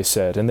ghost," they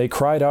said, and they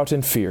cried out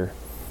in fear.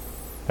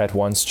 At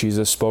once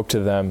Jesus spoke to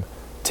them,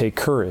 "Take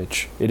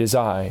courage, it is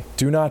I,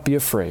 do not be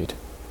afraid."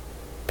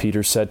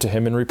 Peter said to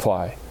him in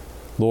reply,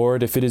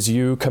 "Lord, if it is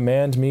you,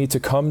 command me to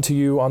come to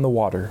you on the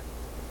water."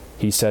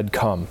 He said,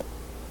 "Come."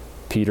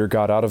 Peter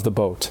got out of the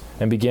boat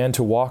and began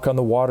to walk on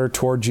the water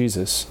toward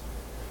Jesus.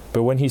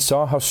 But when he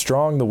saw how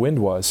strong the wind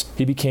was,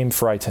 he became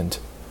frightened,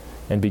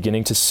 and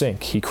beginning to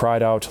sink, he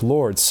cried out,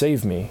 "Lord,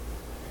 save me."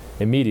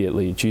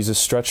 Immediately Jesus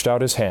stretched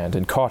out his hand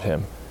and caught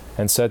him,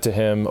 and said to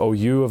him, "O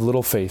you of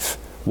little faith,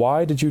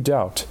 why did you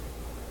doubt?"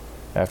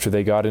 After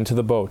they got into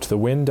the boat, the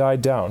wind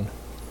died down.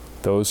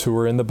 Those who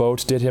were in the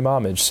boat did him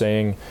homage,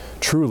 saying,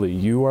 "Truly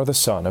you are the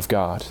Son of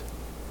God."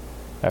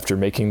 After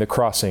making the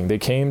crossing, they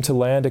came to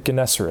land at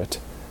Gennesaret.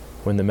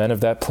 When the men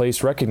of that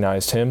place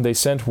recognized him, they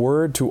sent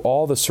word to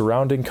all the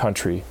surrounding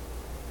country.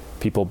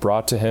 People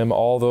brought to him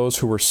all those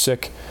who were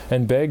sick,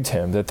 and begged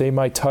him that they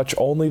might touch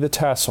only the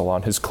tassel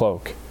on his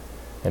cloak.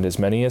 And as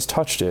many as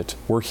touched it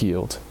were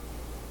healed.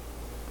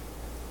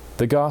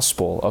 The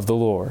Gospel of the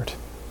Lord.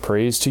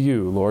 Praise to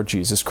you, Lord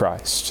Jesus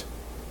Christ.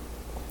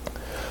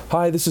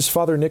 Hi, this is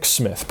Father Nick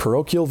Smith,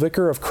 Parochial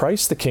Vicar of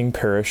Christ the King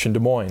Parish in Des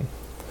Moines.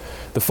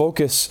 The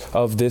focus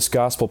of this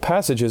gospel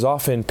passage is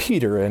often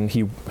Peter and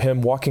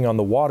him walking on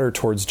the water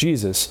towards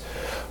Jesus,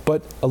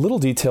 but a little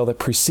detail that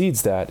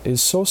precedes that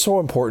is so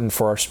important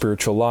for our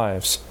spiritual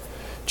lives.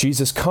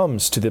 Jesus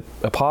comes to the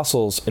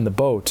apostles in the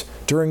boat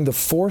during the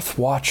 4th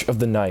watch of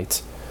the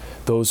night,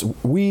 those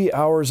wee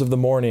hours of the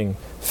morning,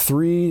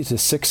 3 to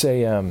 6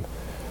 a.m.,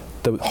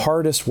 the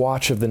hardest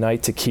watch of the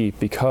night to keep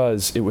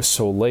because it was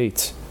so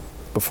late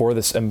before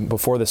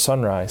the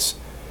sunrise.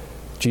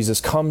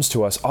 Jesus comes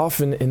to us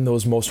often in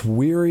those most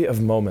weary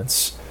of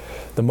moments,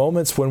 the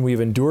moments when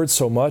we've endured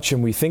so much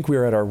and we think we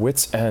are at our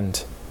wits'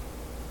 end.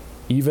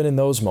 Even in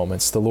those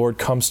moments, the Lord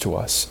comes to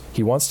us.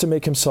 He wants to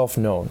make himself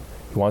known.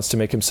 He wants to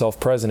make himself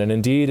present, and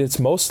indeed, it's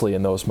mostly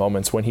in those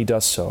moments when he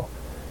does so.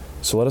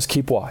 So let us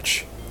keep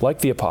watch, like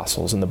the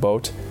apostles in the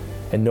boat,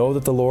 and know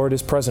that the Lord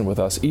is present with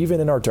us even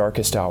in our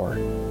darkest hour.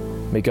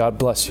 May God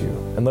bless you,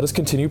 and let us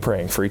continue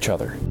praying for each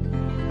other.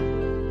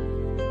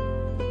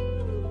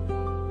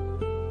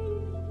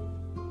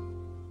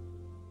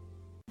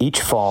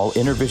 Each fall,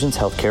 Intervisions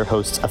Healthcare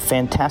hosts a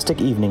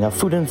fantastic evening of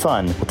food and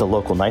fun with the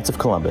local Knights of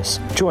Columbus.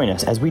 Join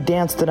us as we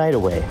dance the night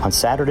away on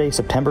Saturday,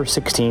 September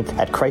 16th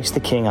at Christ the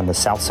King on the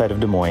south side of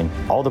Des Moines.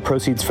 All the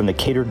proceeds from the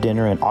catered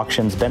dinner and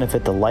auctions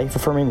benefit the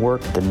life-affirming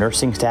work the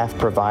nursing staff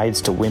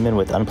provides to women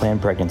with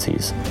unplanned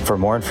pregnancies. For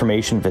more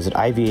information, visit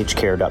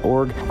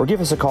ivhcare.org or give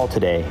us a call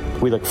today.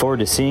 We look forward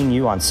to seeing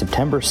you on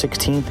September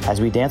 16th as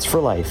we dance for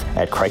life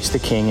at Christ the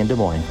King in Des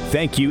Moines.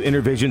 Thank you,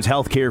 Intervisions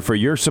Healthcare, for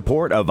your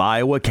support of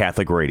Iowa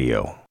Catholic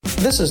Radio.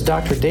 This is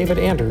Dr. David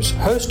Anders,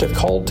 host of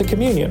Called to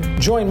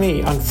Communion. Join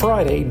me on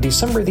Friday,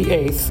 December the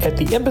 8th at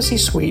the Embassy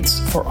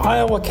Suites for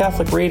Iowa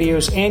Catholic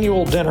Radio's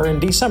annual dinner in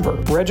December.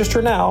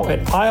 Register now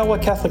at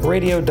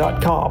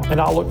iowacatholicradio.com,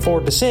 and I'll look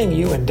forward to seeing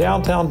you in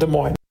downtown Des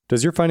Moines.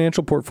 Does your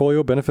financial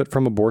portfolio benefit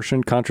from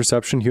abortion,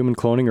 contraception, human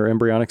cloning, or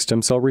embryonic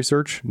stem cell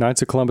research?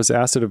 Knights of Columbus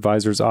Asset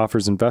Advisors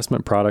offers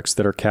investment products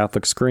that are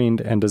Catholic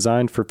screened and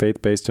designed for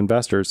faith-based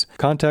investors.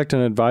 Contact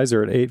an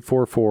advisor at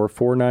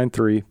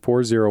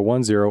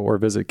 844-493-4010 or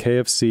visit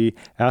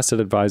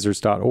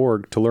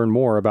kfcassetadvisors.org to learn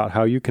more about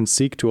how you can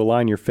seek to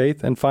align your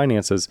faith and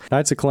finances.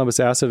 Knights of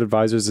Columbus Asset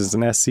Advisors is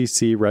an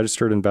SEC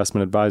registered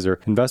investment advisor.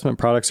 Investment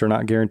products are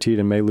not guaranteed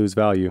and may lose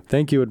value.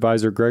 Thank you,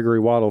 Advisor Gregory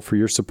Waddle, for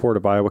your support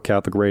of Iowa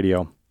Catholic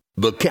Radio.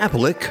 The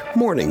Catholic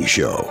Morning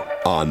Show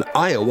on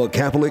Iowa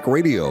Catholic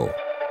Radio.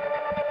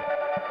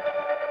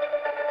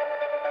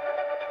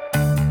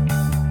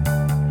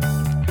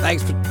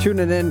 Thanks for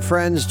tuning in,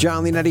 friends.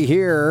 John Leonetti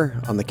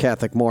here on the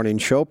Catholic Morning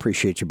Show.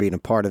 Appreciate you being a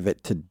part of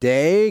it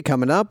today.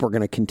 Coming up, we're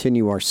going to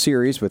continue our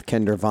series with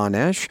Kendra Von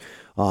Esch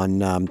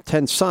on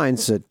 10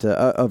 signs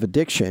of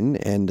addiction.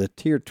 And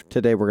here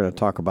today, we're going to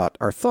talk about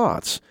our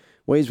thoughts,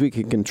 ways we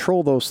can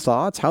control those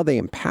thoughts, how they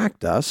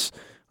impact us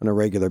on a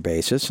regular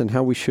basis, and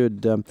how we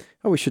should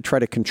try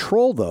to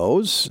control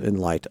those in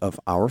light of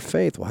our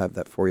faith. We'll have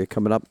that for you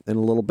coming up in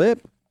a little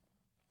bit.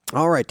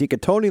 All right, Deacon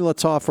Tony,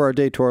 let's offer our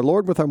day to our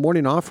Lord with our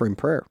morning offering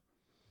prayer.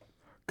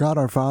 God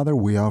our Father,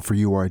 we offer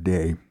you our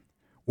day.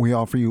 We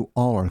offer you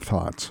all our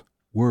thoughts,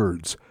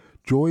 words,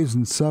 joys,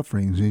 and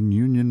sufferings in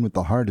union with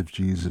the heart of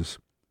Jesus.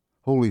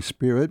 Holy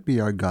Spirit, be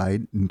our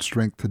guide and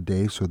strength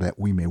today so that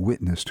we may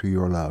witness to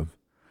your love.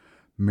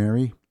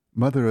 Mary,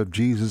 Mother of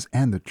Jesus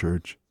and the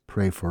Church,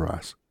 pray for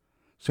us.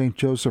 St.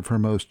 Joseph, her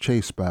most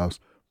chaste spouse,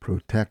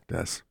 protect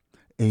us.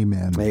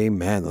 Amen.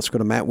 Amen. Let's go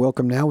to Matt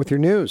Wilkham now with your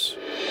news.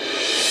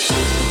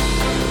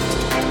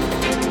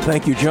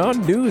 Thank you,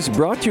 John. News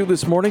brought to you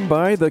this morning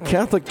by the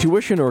Catholic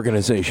Tuition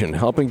Organization,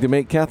 helping to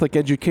make Catholic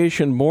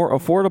education more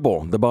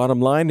affordable. The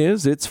bottom line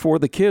is it's for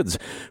the kids.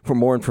 For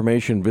more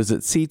information,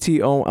 visit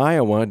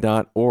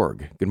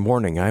ctoiowa.org. Good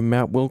morning. I'm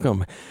Matt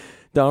Wilkham.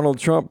 Donald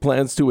Trump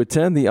plans to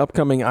attend the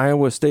upcoming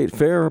Iowa State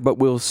Fair, but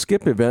will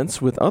skip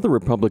events with other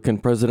Republican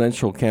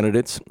presidential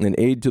candidates. An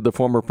aide to the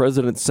former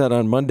president said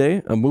on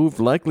Monday, a move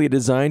likely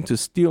designed to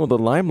steal the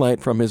limelight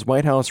from his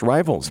White House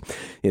rivals.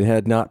 It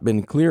had not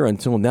been clear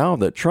until now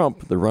that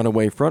Trump, the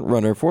runaway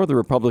frontrunner for the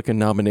Republican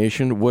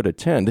nomination, would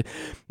attend.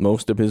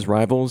 Most of his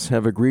rivals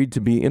have agreed to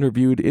be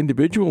interviewed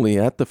individually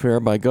at the fair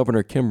by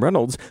Governor Kim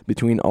Reynolds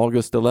between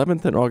August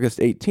 11th and August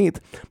 18th,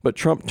 but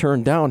Trump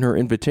turned down her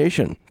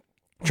invitation.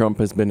 Trump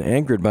has been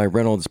angered by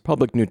Reynolds'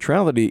 public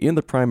neutrality in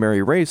the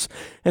primary race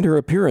and her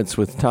appearance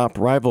with top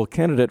rival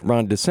candidate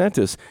Ron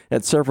DeSantis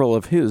at several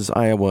of his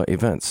Iowa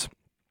events.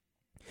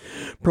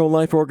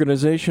 Pro-life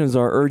organizations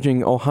are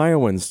urging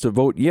Ohioans to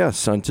vote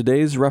yes on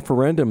today's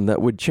referendum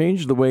that would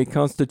change the way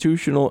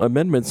constitutional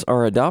amendments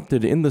are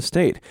adopted in the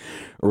state.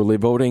 Early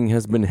voting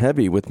has been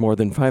heavy with more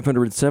than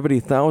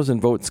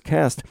 570,000 votes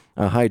cast,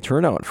 a high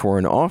turnout for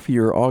an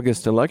off-year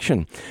August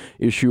election.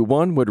 Issue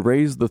 1 would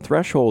raise the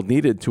threshold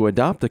needed to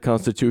adopt a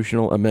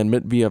constitutional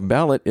amendment via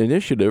ballot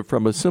initiative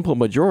from a simple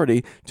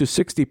majority to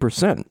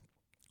 60%.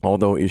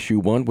 Although Issue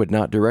 1 would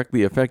not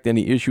directly affect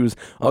any issues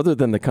other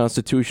than the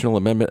constitutional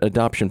amendment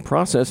adoption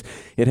process,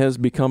 it has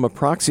become a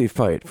proxy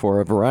fight for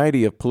a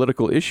variety of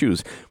political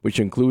issues, which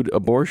include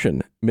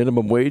abortion,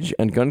 minimum wage,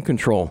 and gun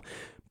control.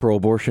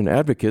 Pro-abortion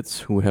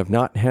advocates who have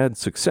not had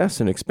success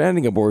in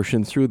expanding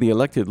abortion through the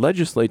elected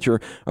legislature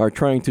are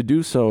trying to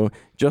do so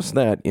just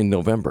that in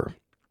November.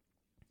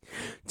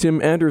 Tim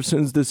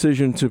Anderson's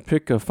decision to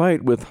pick a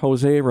fight with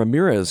Jose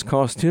Ramirez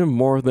cost him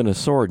more than a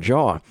sore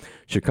jaw.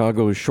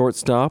 Chicago's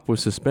shortstop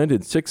was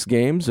suspended 6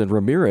 games and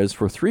Ramirez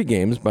for 3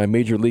 games by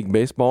Major League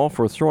Baseball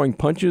for throwing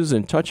punches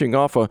and touching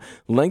off a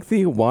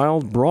lengthy,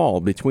 wild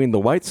brawl between the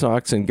White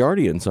Sox and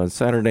Guardians on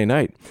Saturday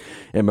night.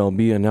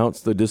 MLB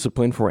announced the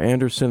discipline for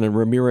Anderson and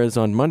Ramirez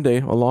on Monday,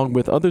 along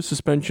with other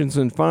suspensions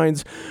and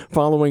fines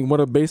following one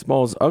of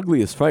baseball's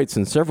ugliest fights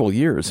in several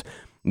years.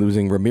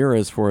 Losing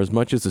Ramirez for as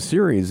much as a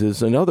series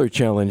is another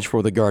challenge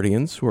for the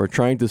Guardians, who are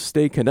trying to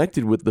stay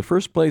connected with the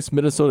first-place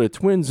Minnesota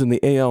Twins in the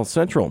AL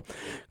Central.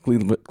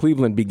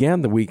 Cleveland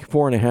began the week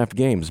 4.5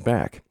 games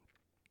back.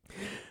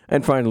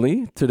 And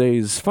finally,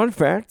 today's fun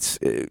facts.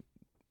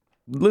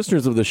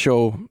 Listeners of the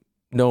show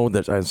know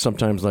that I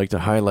sometimes like to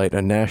highlight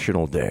a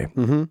national day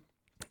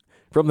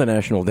from the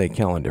National Day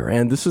calendar,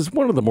 and this is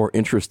one of the more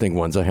interesting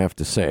ones, I have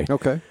to say.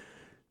 Okay.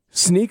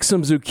 Sneak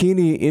some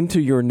zucchini into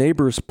your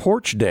neighbor's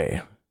porch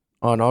day.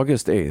 on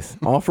August 8th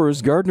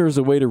offers gardeners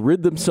a way to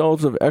rid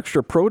themselves of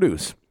extra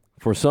produce.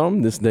 For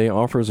some, this day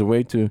offers a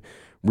way to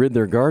rid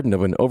their garden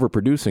of an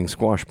overproducing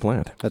squash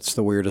plant. That's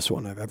the weirdest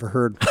one I've ever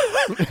heard.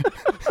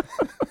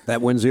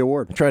 That wins the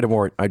award. I try to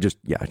warn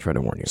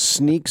you.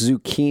 Sneak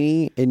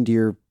zucchini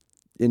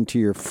into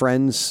your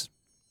friend's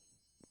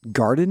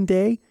garden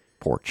day?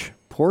 Porch.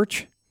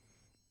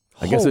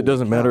 I guess it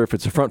doesn't matter if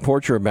it's a front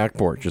porch or a back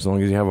porch, as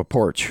long as you have a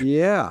porch.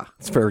 Yeah.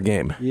 It's fair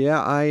game.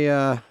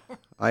 Yeah,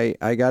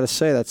 I got to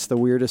say, that's the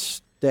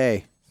weirdest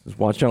day. Just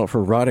watch out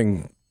for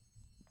rotting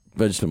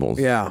vegetables.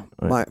 Yeah.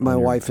 My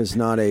wife is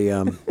not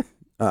a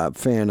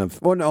fan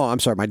of,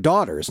 my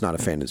daughter is not a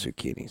fan of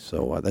zucchini.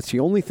 So that's the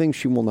only thing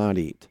she will not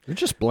eat. They're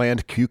just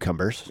bland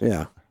cucumbers.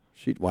 Yeah.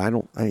 I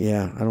don't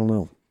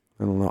know.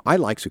 I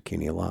like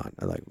zucchini a lot.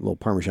 I like a little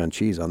Parmesan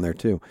cheese on there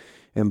too.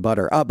 And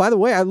butter. By the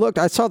way,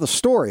 I saw the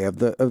story of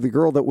the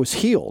girl that was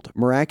healed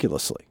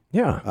miraculously.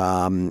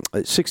 Yeah.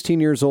 16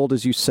 years old,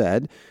 as you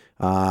said.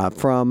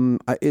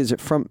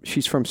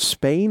 She's from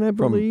Spain, I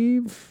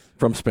believe?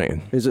 From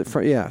Spain. Is it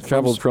from, yeah.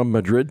 Traveled from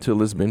Madrid to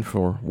Lisbon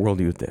for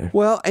World Youth Day.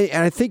 Well,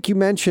 and I think you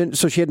mentioned,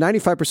 so she had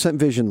 95%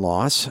 vision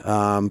loss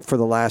for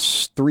the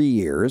last 3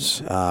 years.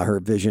 Her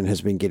vision has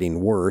been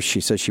getting worse.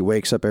 She says she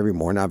wakes up every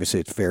morning. Obviously,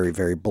 it's very,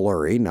 very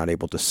blurry, not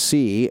able to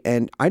see.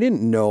 And I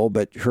didn't know,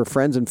 but her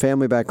friends and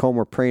family back home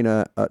were praying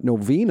a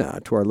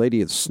novena to Our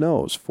Lady of the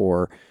Snows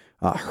for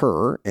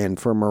her and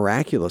for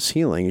miraculous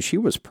healing. And she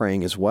was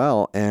praying as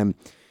well. And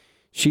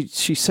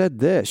she said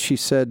this. She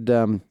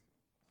said,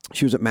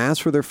 she was at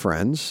Mass with her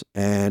friends,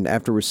 and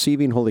after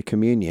receiving Holy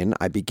Communion,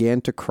 I began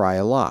to cry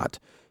a lot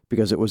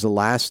because it was the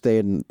last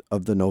day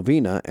of the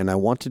novena, and I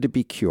wanted to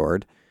be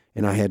cured,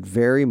 and I had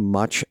very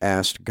much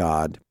asked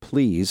God,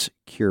 please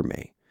cure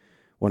me.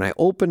 When I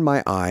opened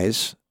my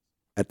eyes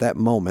at that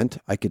moment,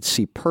 I could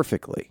see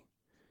perfectly.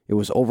 It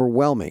was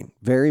overwhelming.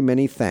 Very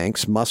many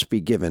thanks must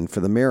be given for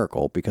the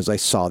miracle because I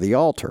saw the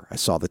altar. I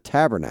saw the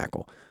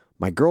tabernacle.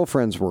 My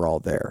girlfriends were all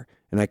there,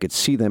 and I could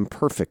see them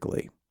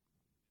perfectly.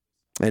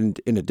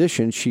 And in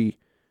addition, she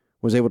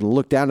was able to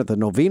look down at the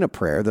novena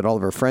prayer that all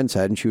of her friends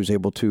had, and she was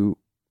able to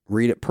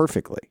read it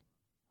perfectly.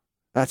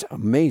 That's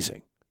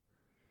amazing.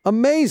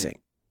 Amazing.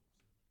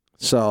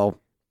 So,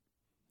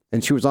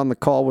 and she was on the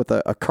call with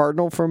a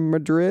cardinal from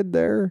Madrid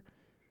there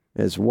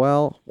as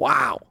well.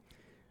 Wow.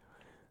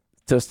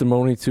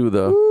 Testimony to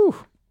the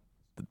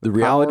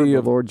reality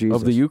of Lord Jesus.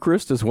 Of the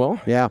Eucharist as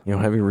well. Yeah.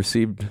 Having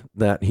received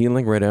that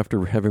healing right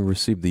after having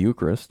received the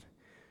Eucharist,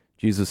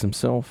 Jesus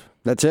himself.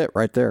 That's it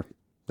right there.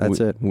 That's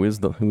it. Who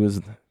is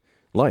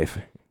life?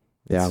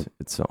 Yeah.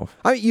 Itself.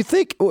 I mean, you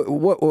think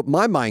what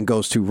my mind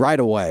goes to right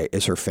away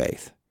is her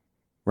faith,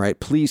 right?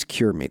 Please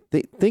cure me.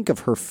 Think of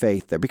her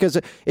faith there, because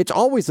it's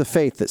always the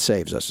faith that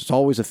saves us. It's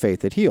always the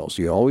faith that heals.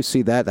 You always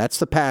see that. That's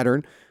the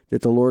pattern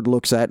that the Lord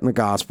looks at in the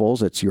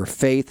Gospels. It's your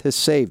faith has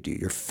saved you.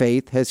 Your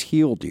faith has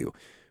healed you,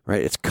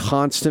 right? It's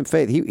constant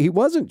faith. He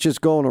wasn't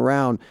just going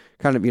around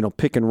kind of,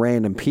 picking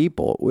random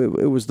people.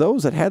 It was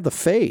those that had the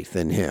faith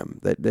in him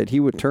that he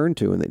would turn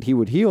to and that he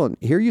would heal. And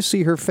here you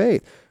see her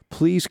faith.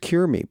 Please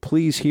cure me.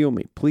 Please heal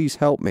me. Please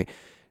help me.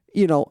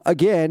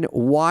 Again,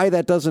 why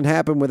that doesn't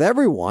happen with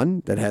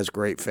everyone that has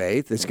great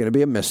faith, it's going to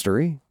be a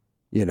mystery,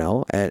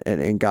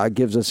 and God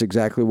gives us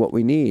exactly what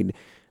we need.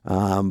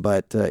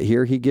 But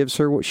here he gives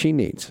her what she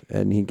needs,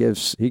 and he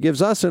gives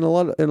us in a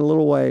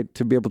little way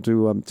to be able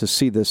to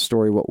see this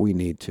story what we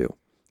need to.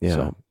 Yeah.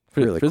 So,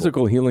 really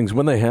physical healings,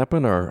 when they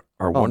happen, are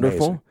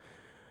wonderful.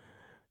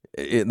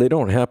 They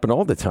don't happen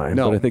all the time,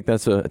 but I think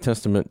that's a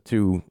testament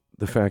to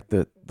the fact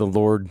that the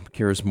Lord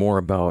cares more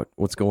about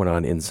what's going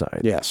on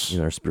inside. Yes.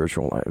 In our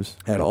spiritual lives.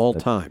 At all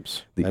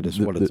times. That is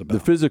what it's about. The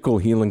physical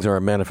healings are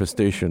a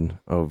manifestation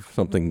of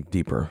something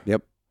deeper.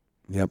 Yep.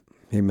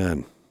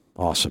 Amen.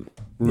 Awesome.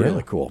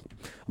 Really cool. I'm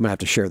going to have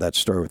to share that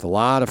story with a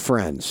lot of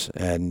friends,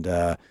 and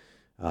I'm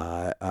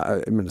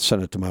going to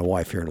send it to my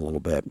wife here in a little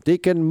bit.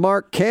 Deacon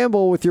Mark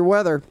Campbell with your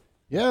weather.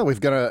 Yeah, we've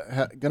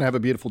gonna have a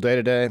beautiful day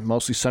today.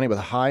 Mostly sunny with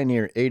a high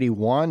near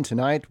 81.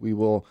 Tonight we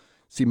will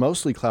see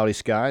mostly cloudy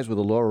skies with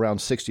a low around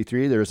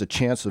 63. There is a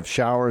chance of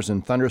showers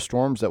and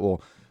thunderstorms that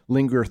will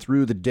linger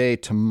through the day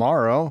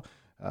tomorrow.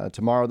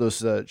 Tomorrow, those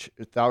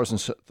showers and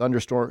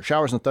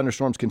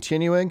thunderstorms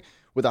continuing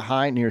with a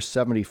high near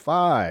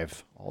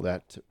 75. All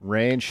that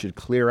rain should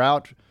clear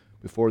out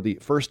before the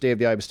first day of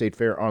the Iowa State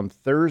Fair on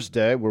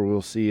Thursday, where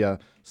we'll see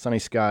sunny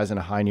skies and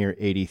a high near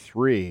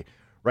 83.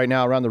 Right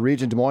now around the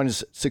region, Des Moines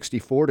is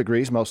 64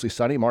 degrees, mostly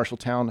sunny.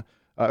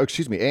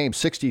 Ames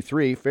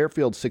 63,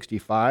 Fairfield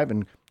 65,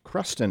 and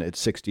Cruston at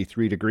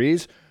 63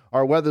 degrees.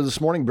 Our weather this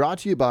morning brought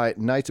to you by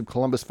Knights of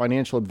Columbus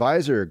financial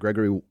advisor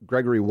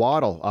Gregory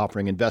Waddle,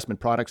 offering investment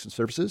products and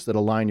services that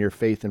align your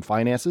faith and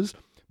finances.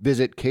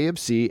 Visit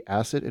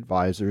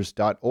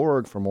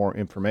kfcassetadvisors.org for more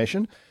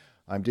information.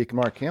 I'm Deacon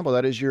Mark Campbell.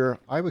 That is your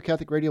Iowa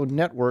Catholic Radio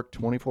Network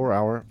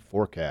 24-hour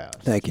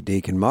forecast. Thank you,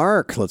 Deacon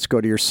Mark. Let's go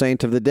to your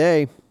saint of the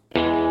day.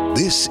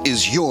 This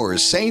is your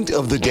Saint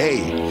of the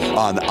Day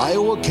on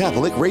Iowa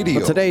Catholic Radio.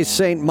 Well, today's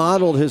saint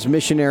modeled his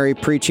missionary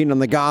preaching on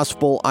the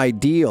gospel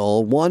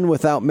ideal, one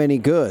without many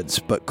goods,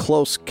 but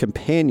close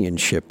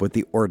companionship with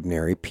the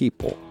ordinary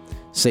people.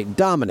 St.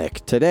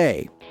 Dominic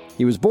today.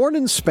 He was born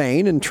in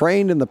Spain and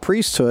trained in the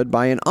priesthood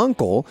by an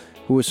uncle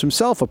who was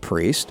himself a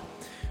priest.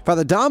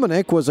 Father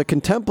Dominic was a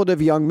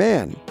contemplative young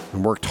man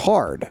and worked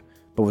hard,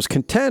 but was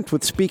content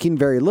with speaking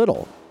very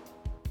little.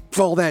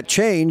 All that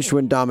changed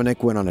when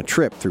Dominic went on a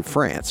trip through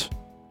France.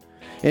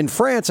 In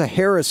France, a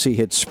heresy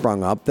had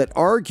sprung up that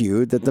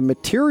argued that the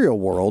material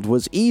world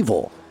was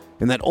evil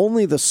and that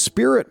only the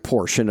spirit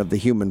portion of the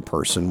human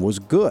person was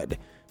good.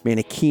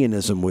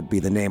 Manichaeanism would be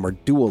the name, or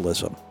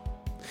dualism.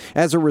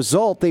 As a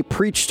result, they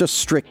preached a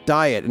strict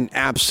diet and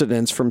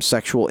abstinence from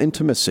sexual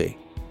intimacy.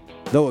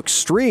 Though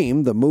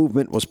extreme, the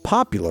movement was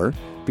popular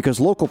because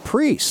local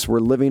priests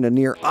were living a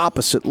near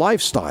opposite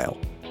lifestyle,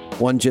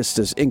 one just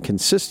as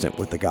inconsistent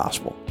with the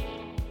gospel.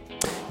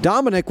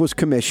 Dominic was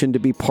commissioned to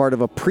be part of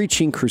a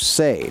preaching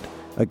crusade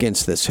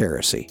against this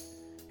heresy,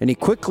 and he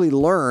quickly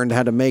learned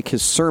how to make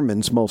his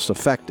sermons most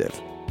effective.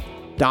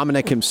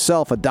 Dominic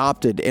himself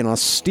adopted an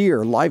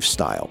austere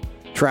lifestyle,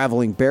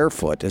 traveling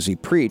barefoot as he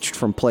preached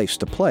from place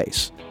to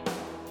place.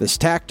 This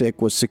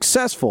tactic was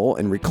successful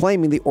in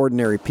reclaiming the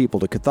ordinary people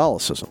to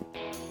Catholicism.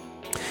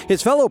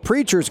 His fellow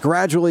preachers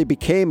gradually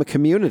became a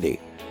community,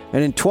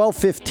 and in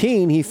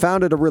 1215 he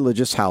founded a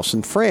religious house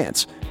in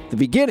France, the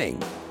beginning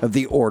of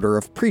the Order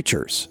of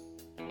Preachers,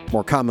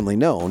 more commonly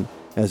known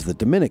as the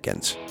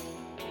Dominicans.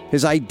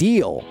 His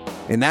ideal,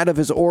 and that of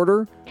his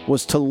order,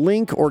 was to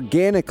link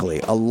organically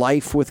a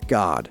life with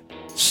God,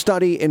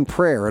 study and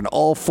prayer in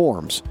all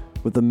forms,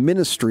 with the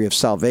ministry of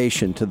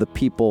salvation to the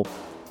people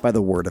by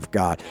the word of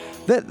God.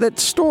 That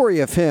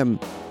story of him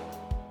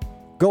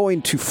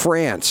going to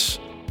France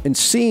and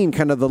seeing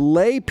kind of the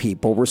lay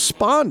people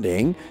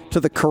responding to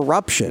the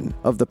corruption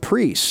of the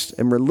priests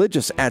and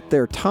religious at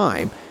their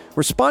time,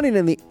 responding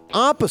in the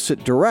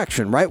opposite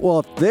direction, right? Well,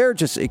 if they're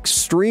just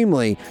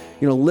extremely,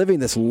 living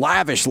this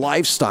lavish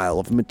lifestyle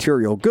of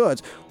material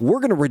goods, we're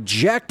going to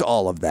reject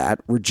all of that,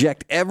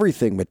 reject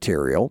everything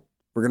material.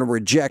 We're going to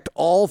reject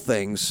all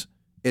things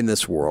in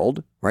this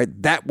world, right?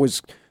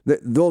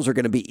 Those are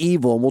going to be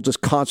evil, and we'll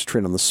just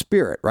concentrate on the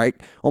spirit, right?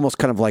 Almost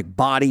kind of like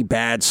body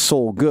bad,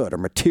 soul good, or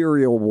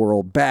material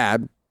world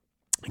bad,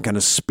 and kind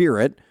of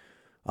spirit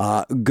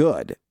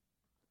good.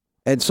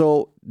 And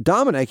so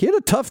Dominic, he had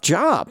a tough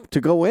job to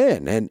go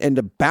in and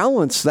to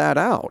balance that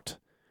out,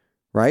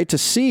 right? To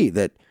see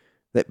that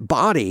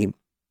body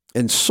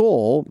and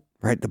soul,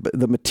 right?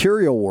 The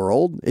material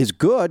world is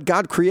good.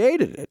 God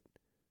created it.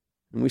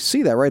 And we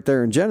see that right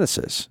there in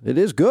Genesis. It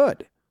is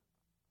good,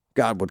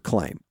 God would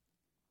claim,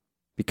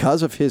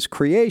 because of his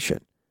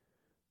creation.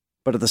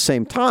 But at the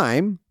same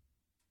time,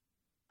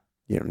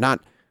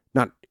 not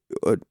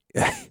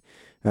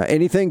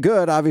anything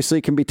good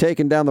obviously can be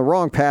taken down the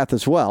wrong path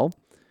as well,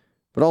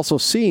 but also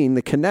seeing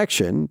the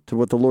connection to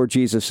what the Lord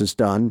Jesus has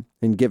done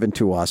and given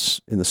to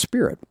us in the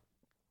Spirit.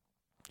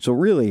 So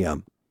really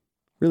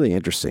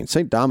interesting.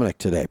 St. Dominic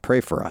today,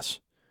 pray for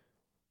us.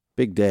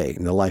 Big day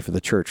in the life of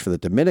the church for the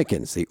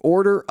Dominicans, the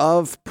Order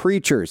of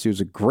Preachers. He was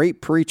a great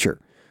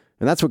preacher.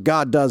 And that's what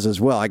God does as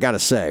well, I got to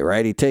say,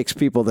 right? He takes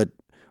people that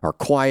are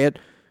quiet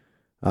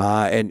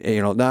and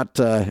not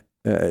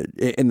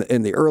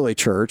in the early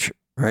church,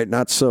 right?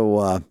 Not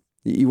so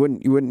you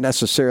wouldn't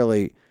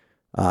necessarily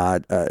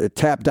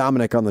tap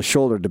Dominic on the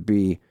shoulder to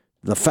be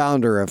the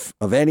founder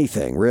of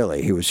anything,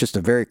 really. He was just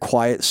a very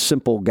quiet,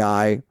 simple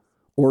guy,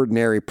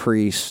 ordinary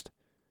priest,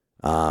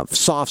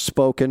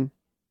 soft-spoken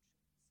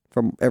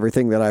from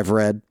everything that I've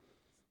read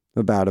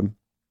about him.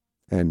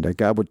 And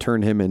God would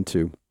turn him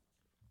into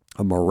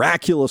a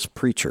miraculous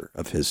preacher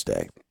of his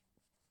day.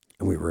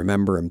 And we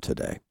remember him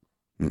today.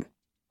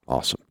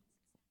 Awesome.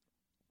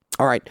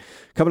 All right.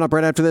 Coming up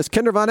right after this,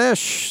 Kendra Von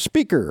Esch,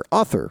 speaker,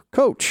 author,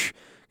 coach.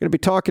 Going to be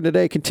talking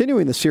today,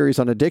 continuing the series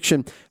on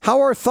addiction, how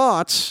our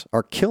thoughts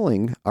are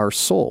killing our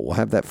soul. We'll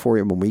have that for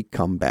you when we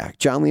come back.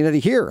 John Leonetti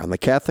here on the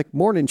Catholic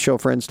Morning Show.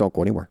 Friends, don't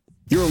go anywhere.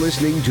 You're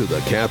listening to the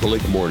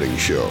Catholic Morning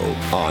Show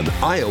on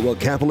Iowa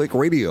Catholic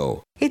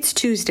Radio. It's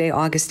Tuesday,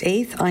 August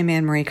 8th. I'm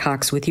Anne-Marie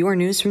Cox with your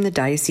news from the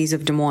Diocese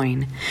of Des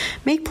Moines.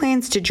 Make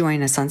plans to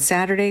join us on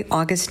Saturday,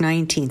 August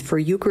 19th for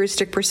a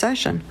Eucharistic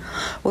procession.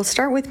 We'll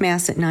start with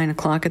Mass at 9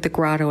 o'clock at the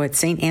Grotto at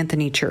St.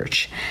 Anthony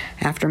Church.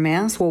 After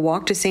Mass, we'll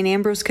walk to St.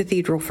 Ambrose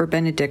Cathedral for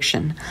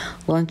benediction.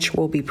 Lunch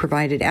will be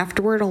provided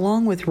afterward,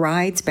 along with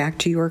rides back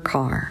to your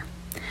car.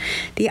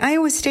 The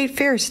Iowa State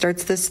Fair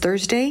starts this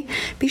Thursday.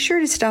 Be sure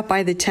to stop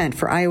by the tent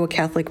for Iowa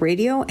Catholic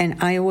Radio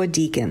and Iowa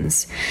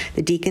Deacons.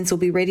 The deacons will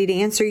be ready to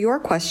answer your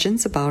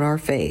questions about our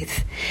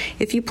faith.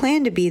 If you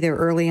plan to be there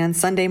early on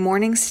Sunday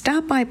morning,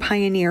 stop by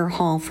Pioneer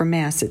Hall for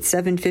Mass at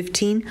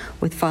 7:15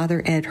 with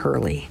Father Ed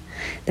Hurley.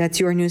 That's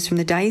your news from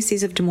the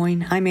Diocese of Des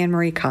Moines. I'm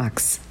Anne-Marie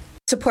Cox.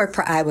 Support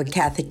for Iowa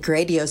Catholic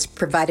Radio is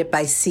provided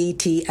by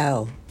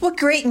CTO. What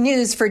great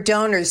news for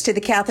donors to the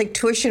Catholic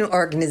Tuition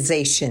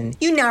Organization.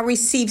 You now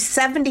receive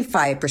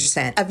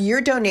 75% of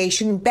your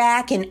donation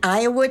back in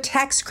Iowa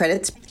tax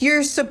credits.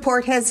 Your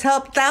support has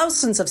helped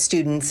thousands of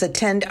students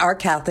attend our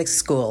Catholic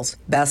schools.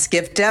 Best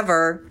gift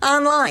ever.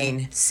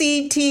 Online,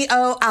 ctoiowa.org.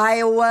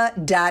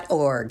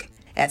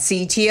 At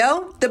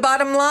CTO, the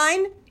bottom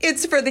line,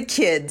 it's for the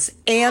kids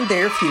and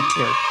their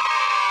future.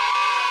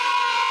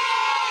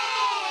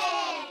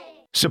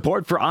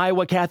 Support for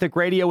Iowa Catholic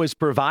Radio is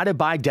provided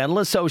by Dental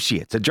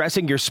Associates,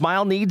 addressing your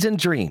smile needs and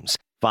dreams.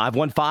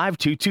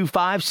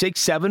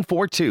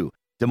 515-225-6742.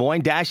 Des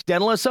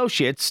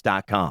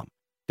Moines-DentalAssociates.com.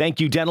 Thank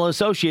you, Dental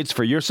Associates,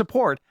 for your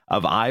support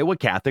of Iowa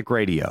Catholic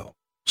Radio.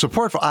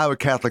 Support for Iowa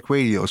Catholic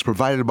Radio is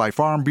provided by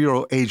Farm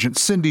Bureau agent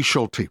Cindy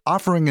Schulte,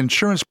 offering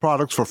insurance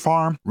products for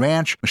farm,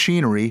 ranch,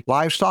 machinery,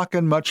 livestock,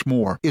 and much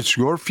more. It's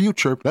your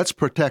future. Let's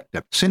protect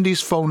it.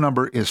 Cindy's phone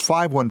number is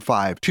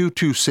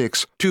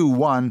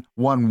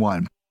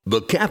 515-226-2111.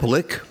 The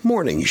Catholic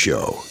Morning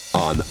Show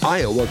on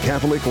Iowa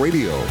Catholic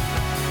Radio.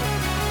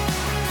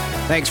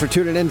 Thanks for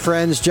tuning in,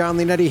 friends. John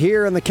Leonetti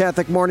here on the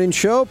Catholic Morning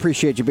Show.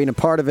 Appreciate you being a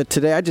part of it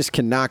today. I just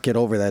cannot get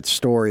over that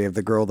story of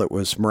the girl that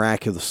was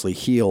miraculously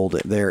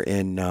healed there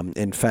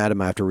in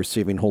Fatima after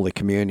receiving Holy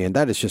Communion.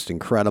 That is just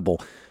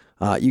incredible.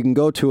 You can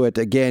go to it,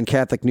 again,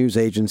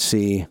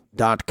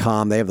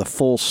 CatholicNewsAgency.com. They have the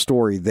full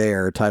story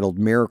there titled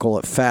Miracle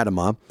at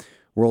Fatima.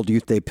 World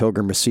Youth Day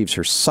pilgrim receives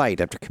her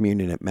sight after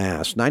communion at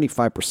Mass.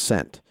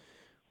 95%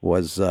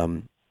 was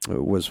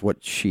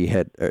what she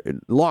had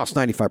lost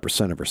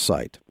 95% of her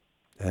sight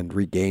and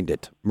regained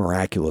it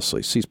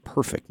miraculously. She's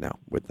perfect now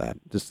with that.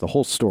 Just the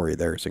whole story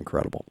there is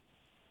incredible.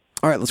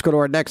 All right, let's go to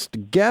our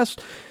next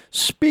guest,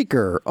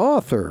 speaker,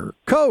 author,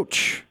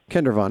 coach,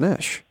 Kendra Von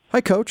Esch. Hi,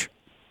 Coach.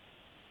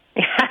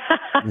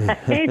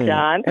 Hey,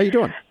 John. How you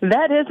doing?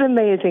 That is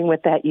amazing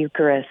with that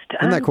Eucharist.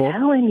 Isn't that cool? I'm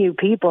telling you,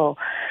 people.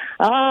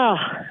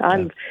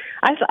 It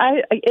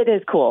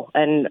is cool,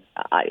 and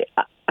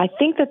I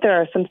think that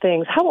there are some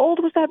things. How old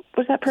was that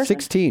person?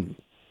 16.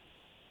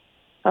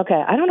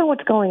 Okay, I don't know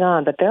what's going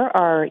on, but there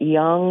are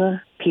young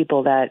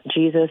people that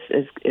Jesus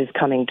is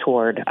coming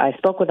toward. I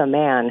spoke with a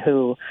man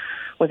who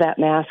was at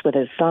Mass with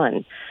his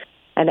son,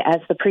 and as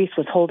the priest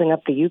was holding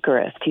up the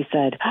Eucharist, he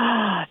said,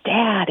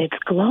 Dad, it's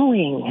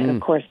glowing. And,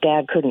 of course,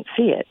 Dad couldn't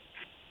see it,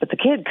 but the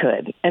kid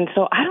could. And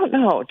so I don't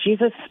know.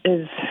 Jesus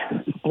is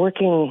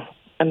working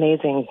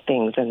amazing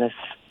things in this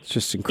It's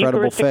just incredible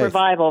Eucharistic faith.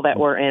 revival that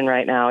we're in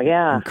right now.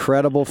 Yeah,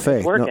 Incredible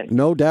faith. working.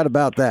 No doubt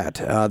about that.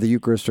 The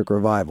Eucharistic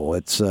revival.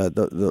 It's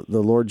the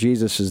Lord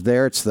Jesus is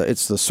there. It's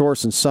the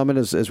source and summit,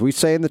 as we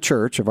say in the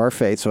church, of our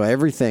faith. So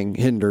everything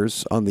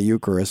hinders on the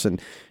Eucharist. And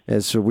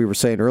as we were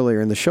saying earlier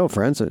in the show,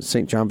 friends,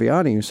 St. John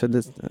Vianney, who said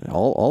that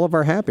all of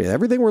our happiness,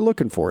 everything we're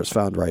looking for is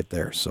found right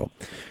there. So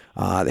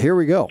here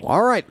we go.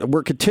 All right,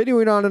 we're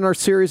continuing on in our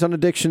series on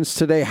addictions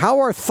today. How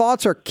our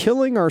thoughts are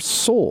killing our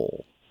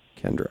soul,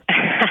 Kendra.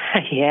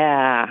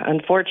 Yeah,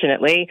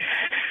 unfortunately.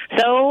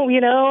 So, we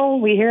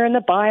hear in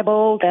the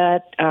Bible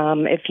that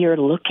if you're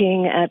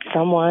looking at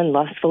someone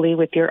lustfully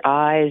with your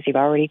eyes, you've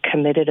already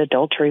committed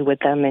adultery with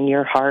them in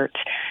your heart.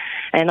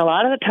 And a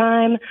lot of the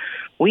time,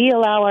 we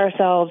allow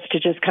ourselves to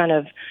just kind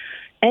of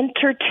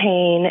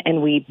entertain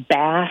and we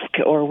bask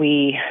or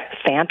we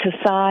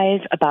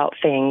fantasize about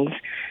things,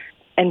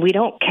 and we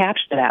don't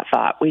capture that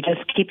thought. We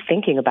just keep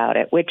thinking about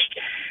it, which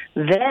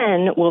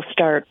then will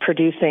start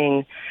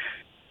producing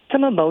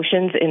some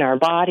emotions in our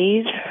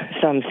bodies,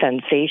 some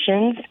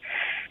sensations,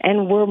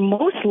 and we're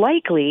most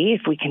likely,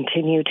 if we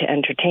continue to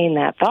entertain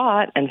that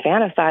thought and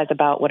fantasize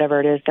about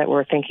whatever it is that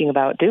we're thinking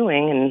about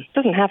doing, and it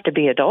doesn't have to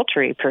be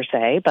adultery per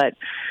se, but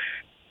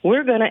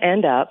we're going to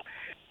end up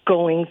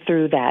going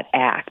through that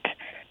act.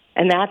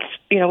 And that's,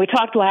 we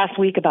talked last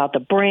week about the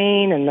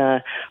brain and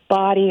the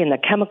body and the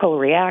chemical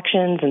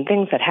reactions and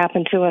things that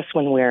happen to us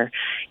when we're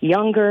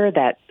younger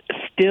that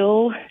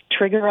still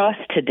trigger us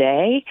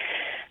today.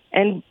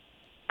 And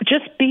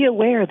just be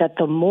aware that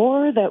the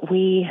more that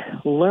we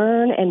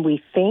learn and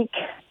we think,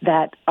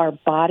 that our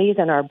bodies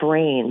and our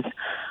brains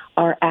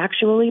are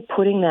actually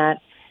putting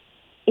that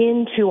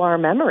into our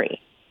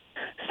memory.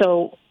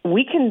 So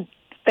we can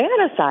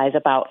fantasize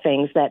about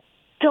things that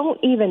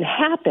don't even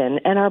happen,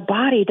 and our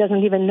body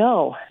doesn't even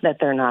know that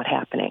they're not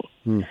happening.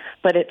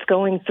 But it's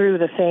going through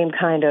the same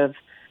kind of,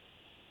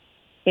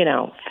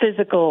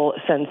 physical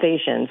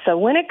sensation. So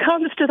when it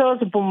comes to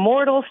those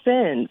mortal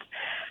sins,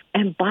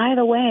 and by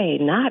the way,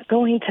 not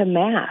going to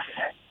Mass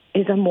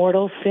is a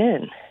mortal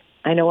sin.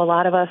 I know a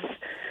lot of us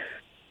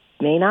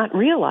may not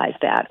realize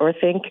that or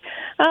think,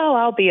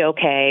 I'll be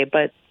okay.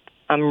 But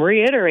I'm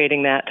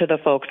reiterating that to the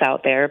folks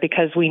out there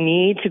because we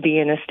need to be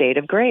in a state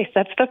of grace.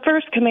 That's the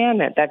first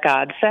commandment that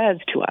God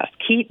says to us.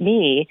 Keep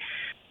me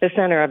the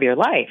center of your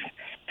life.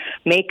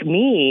 Make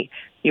me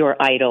your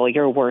idol,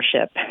 your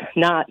worship,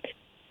 not,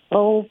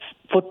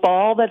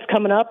 football that's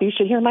coming up. You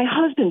should hear my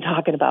husband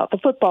talking about the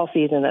football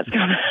season that's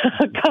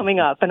coming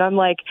up. And I'm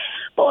like,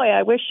 boy,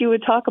 I wish you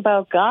would talk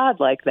about God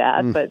like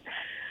that. But,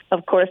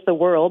 of course, the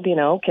world,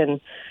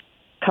 can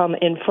come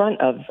in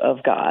front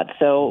of God.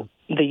 So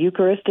the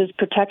Eucharist is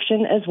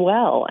protection as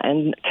well,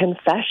 and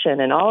confession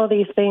and all of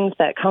these things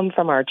that come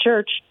from our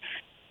church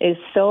is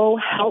so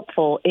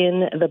helpful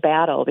in the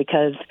battle,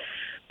 because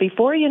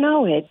before you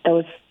know it,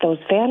 those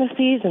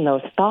fantasies and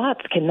those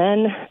thoughts can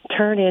then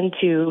turn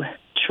into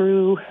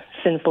true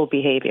sinful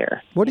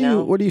behavior. What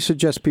do you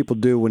suggest people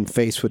do when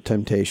faced with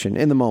temptation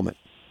in the moment?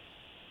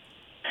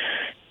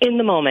 In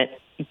the moment,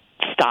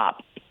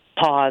 stop,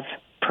 pause,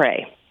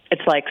 pray.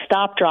 It's like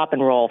stop, drop,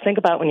 and roll. Think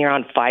about when you're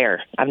on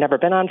fire. I've never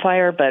been on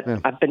fire, but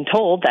I've been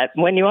told that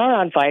when you are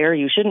on fire,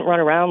 you shouldn't run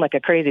around like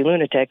a crazy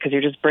lunatic because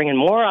you're just bringing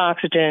more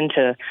oxygen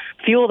to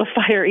fuel the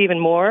fire even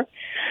more.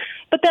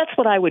 But that's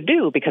what I would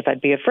do because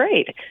I'd be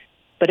afraid.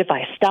 But if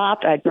I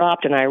stopped, I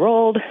dropped, and I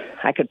rolled,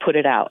 I could put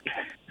it out.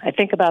 I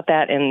think about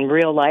that in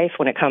real life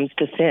when it comes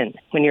to sin.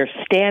 When you're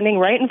standing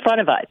right in front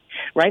of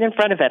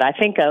it, I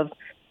think of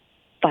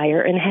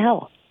fire and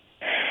hell.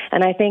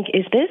 And I think,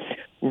 is this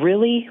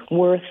really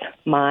worth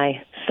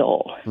my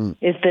soul?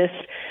 Is this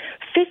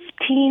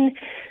 15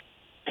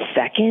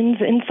 seconds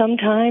in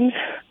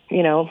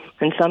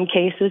in some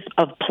cases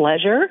of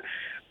pleasure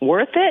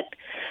worth it?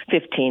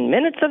 15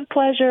 minutes of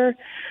pleasure?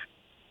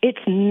 It's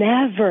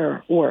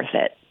never worth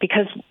it,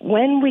 because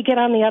when we get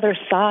on the other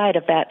side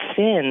of that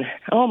sin,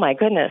 oh my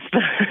goodness,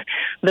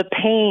 the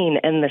pain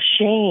and the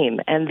shame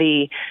and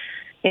the,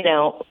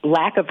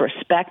 lack of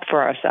respect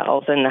for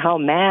ourselves and how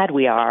mad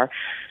we are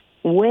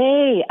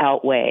way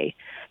outweigh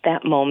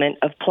that moment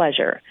of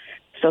pleasure.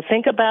 So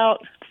think about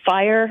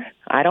fire.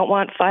 I don't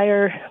want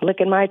fire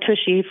licking my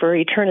tushy for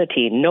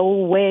eternity. No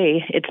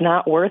way. It's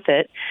not worth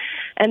it.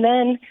 And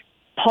then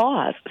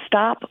pause,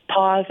 stop,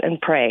 pause,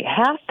 and pray.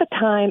 Half the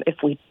time, if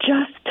we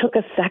just took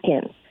a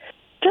second,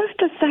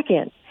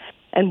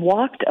 and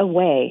walked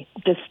away,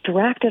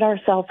 distracted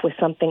ourselves with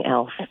something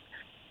else,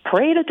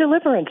 prayed a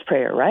deliverance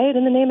prayer, right?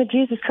 In the name of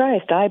Jesus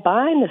Christ, I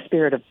bind the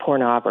spirit of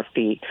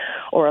pornography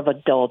or of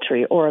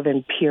adultery or of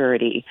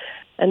impurity,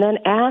 and then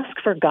ask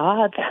for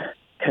God's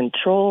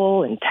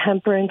control and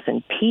temperance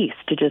and peace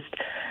to just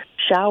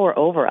shower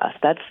over us.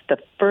 That's the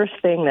first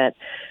thing that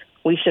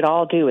we should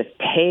all do, is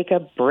take a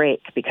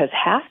break, because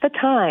half the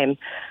time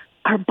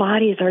our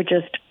bodies are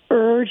just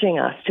urging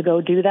us to go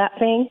do that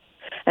thing,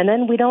 and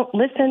then we don't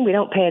listen, we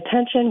don't pay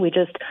attention, we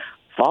just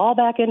fall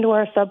back into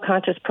our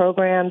subconscious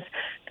programs,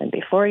 and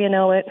before you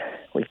know it,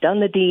 we've done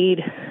the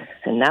deed,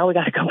 and now we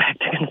got to go back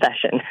to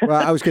confession.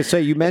 Well, I was going to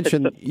say,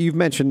 you've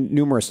mentioned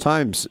numerous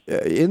times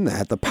in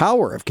that the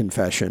power of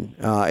confession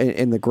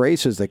and the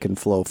graces that can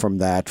flow from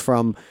that,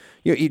 from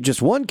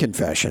just one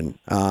confession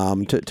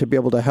to be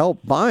able to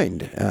help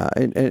bind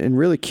and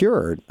really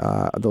cure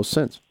those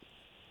sins.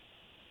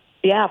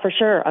 Yeah, for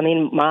sure. I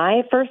mean,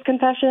 my first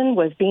confession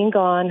was being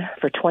gone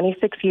for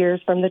 26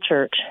 years from the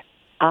church.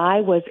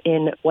 I was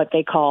in what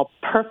they call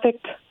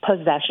perfect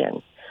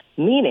possession,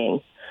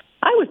 meaning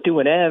I was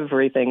doing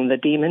everything the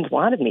demons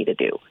wanted me to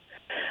do.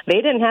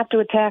 They didn't have to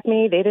attack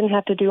me. They didn't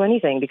have to do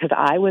anything because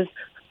I was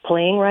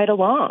playing right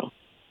along.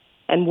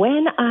 And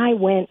when I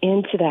went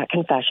into that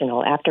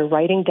confessional, after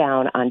writing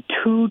down on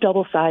 2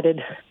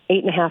 double-sided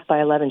 8.5 by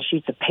 11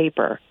 sheets of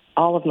paper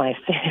all of my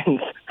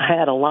sins, I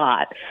had a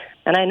lot.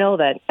 And I know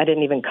that I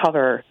didn't even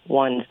cover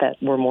ones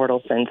that were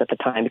mortal sins at the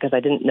time because I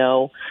didn't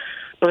know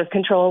birth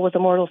control was a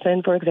mortal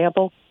sin, for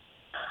example.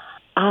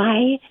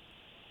 I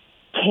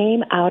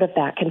came out of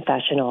that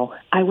confessional.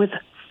 I was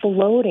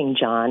floating,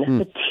 John.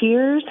 The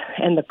tears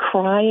and the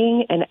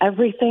crying and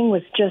everything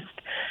was just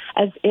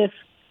as if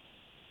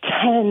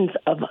tens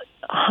of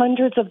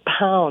hundreds of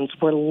pounds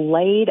were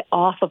laid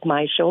off of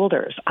my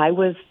shoulders. I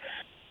was,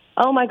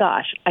 oh my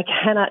gosh, I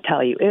cannot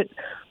tell you. It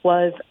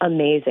was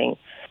amazing.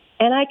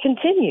 And I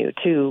continue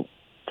to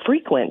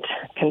frequent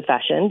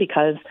confession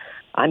because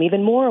I'm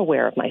even more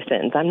aware of my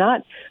sins. I'm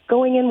not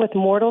going in with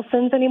mortal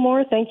sins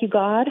anymore, thank you,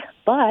 God.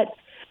 But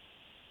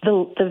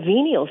the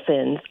venial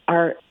sins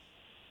are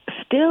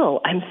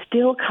I'm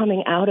still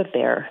coming out of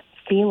there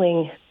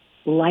feeling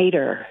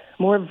lighter,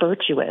 more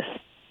virtuous,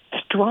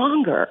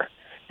 stronger.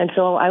 And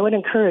so I would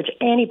encourage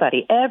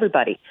everybody,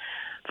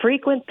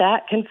 frequent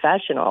that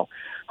confessional.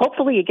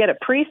 Hopefully you get a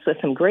priest with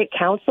some great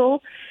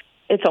counsel.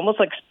 It's almost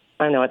like,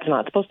 I know it's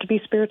not supposed to be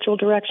spiritual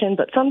direction,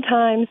 but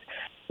sometimes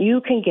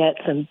you can get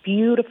some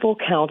beautiful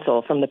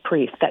counsel from the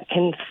priest that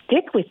can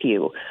stick with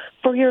you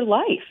for your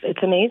life.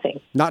 It's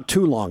amazing. Not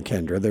too long,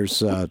 Kendra.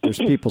 There's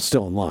people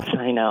still in line.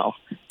 I know.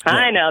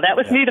 That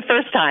was me the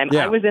first time.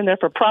 Yeah. I was in there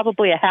for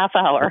probably a half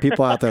hour. The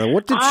people out there,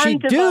 what did she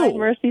do? Divine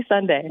Mercy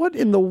Sunday. What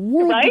in the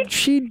world did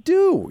she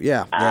do?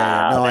 Yeah.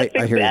 No, that's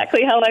I hear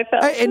exactly how I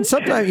felt. And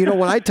sometimes,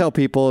 what I tell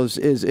people is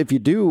if you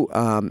do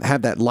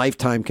have that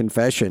lifetime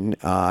confession,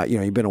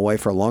 you've been away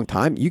for a long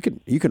time, you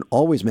can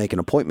always make an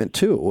appointment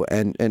too,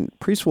 and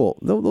priests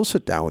they'll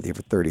sit down with you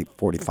for 30,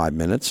 45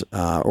 minutes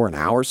or an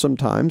hour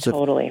sometimes.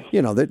 Totally.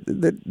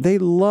 They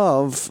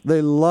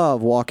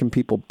love walking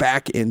people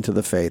back into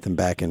the faith and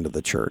back into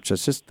the church.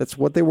 That's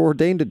what they were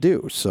ordained to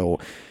do. So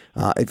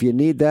if you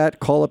need that,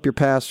 call up your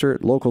pastor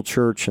at local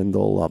church and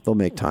they'll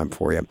make time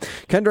for you.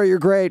 Kendra, you're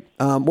great.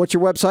 What's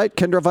your website?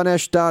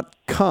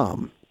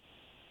 KendraVanesh.com.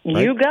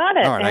 Right? You got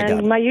it. All right, I got and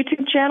it. my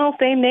YouTube channel,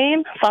 same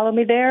name. Follow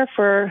me there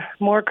for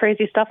more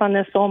crazy stuff on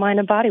this soul, mind,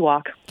 and body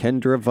walk.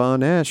 Kendra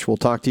Von Esch. We'll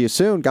talk to you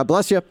soon. God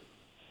bless you.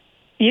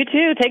 You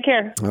too. Take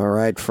care. All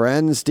right,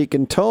 friends.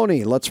 Deacon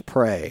Tony, let's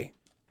pray.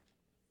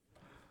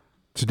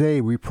 Today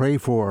we pray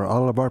for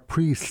all of our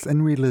priests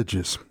and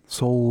religious,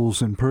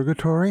 souls in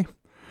purgatory.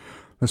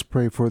 Let's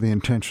pray for the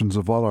intentions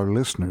of all our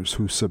listeners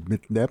who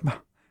submit them,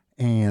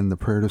 and the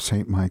prayer to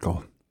St.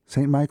 Michael.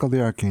 St. Michael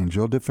the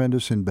Archangel, defend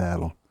us in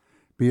battle.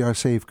 Be our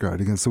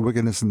safeguard against the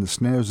wickedness and the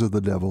snares of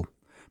the devil.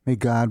 May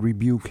God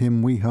rebuke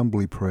him, we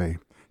humbly pray.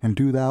 And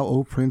do thou,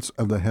 O Prince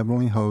of the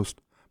heavenly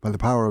host, by the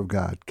power of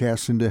God,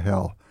 cast into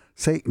hell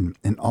Satan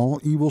and all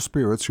evil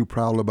spirits who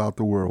prowl about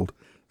the world,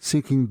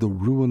 seeking the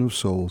ruin of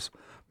souls.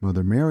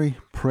 Mother Mary,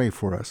 pray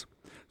for us.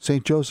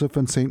 St. Joseph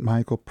and St.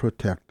 Michael,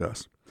 protect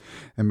us.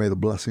 And may the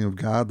blessing of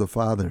God the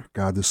Father,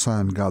 God the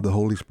Son, God the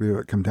Holy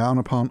Spirit come down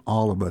upon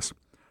all of us.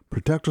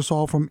 Protect us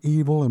all from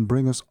evil and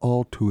bring us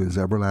all to his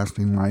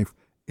everlasting life.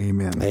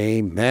 Amen.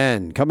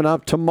 Amen. Coming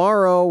up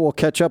tomorrow, we'll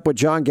catch up with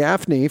John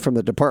Gaffney from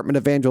the Department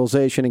of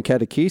Evangelization and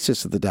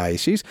Catechesis of the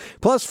Diocese.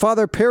 Plus,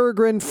 Father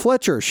Peregrine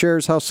Fletcher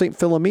shares how St.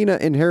 Philomena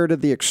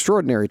inherited the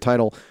extraordinary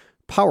title,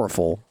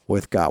 Powerful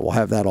with God. We'll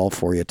have that all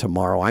for you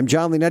tomorrow. I'm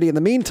John Leonetti. In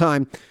the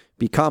meantime,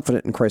 be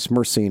confident in Christ's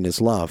mercy and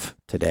his love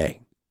today.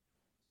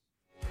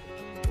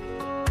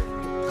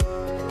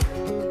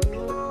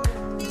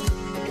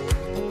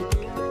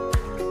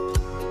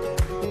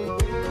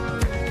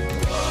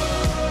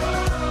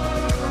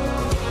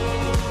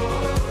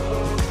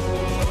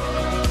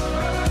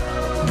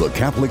 The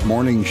Catholic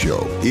Morning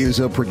Show is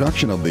a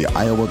production of the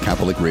Iowa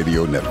Catholic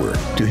Radio Network.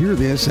 To hear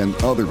this and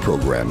other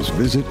programs,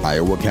 visit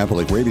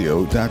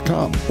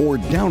iowacatholicradio.com or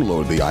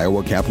download the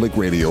Iowa Catholic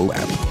Radio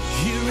app.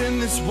 Here in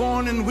this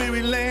worn and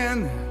weary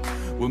land,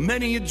 where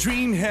many a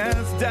dream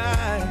has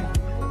died,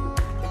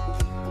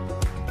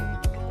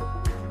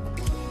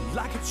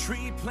 like a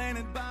tree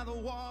planted by the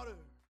water.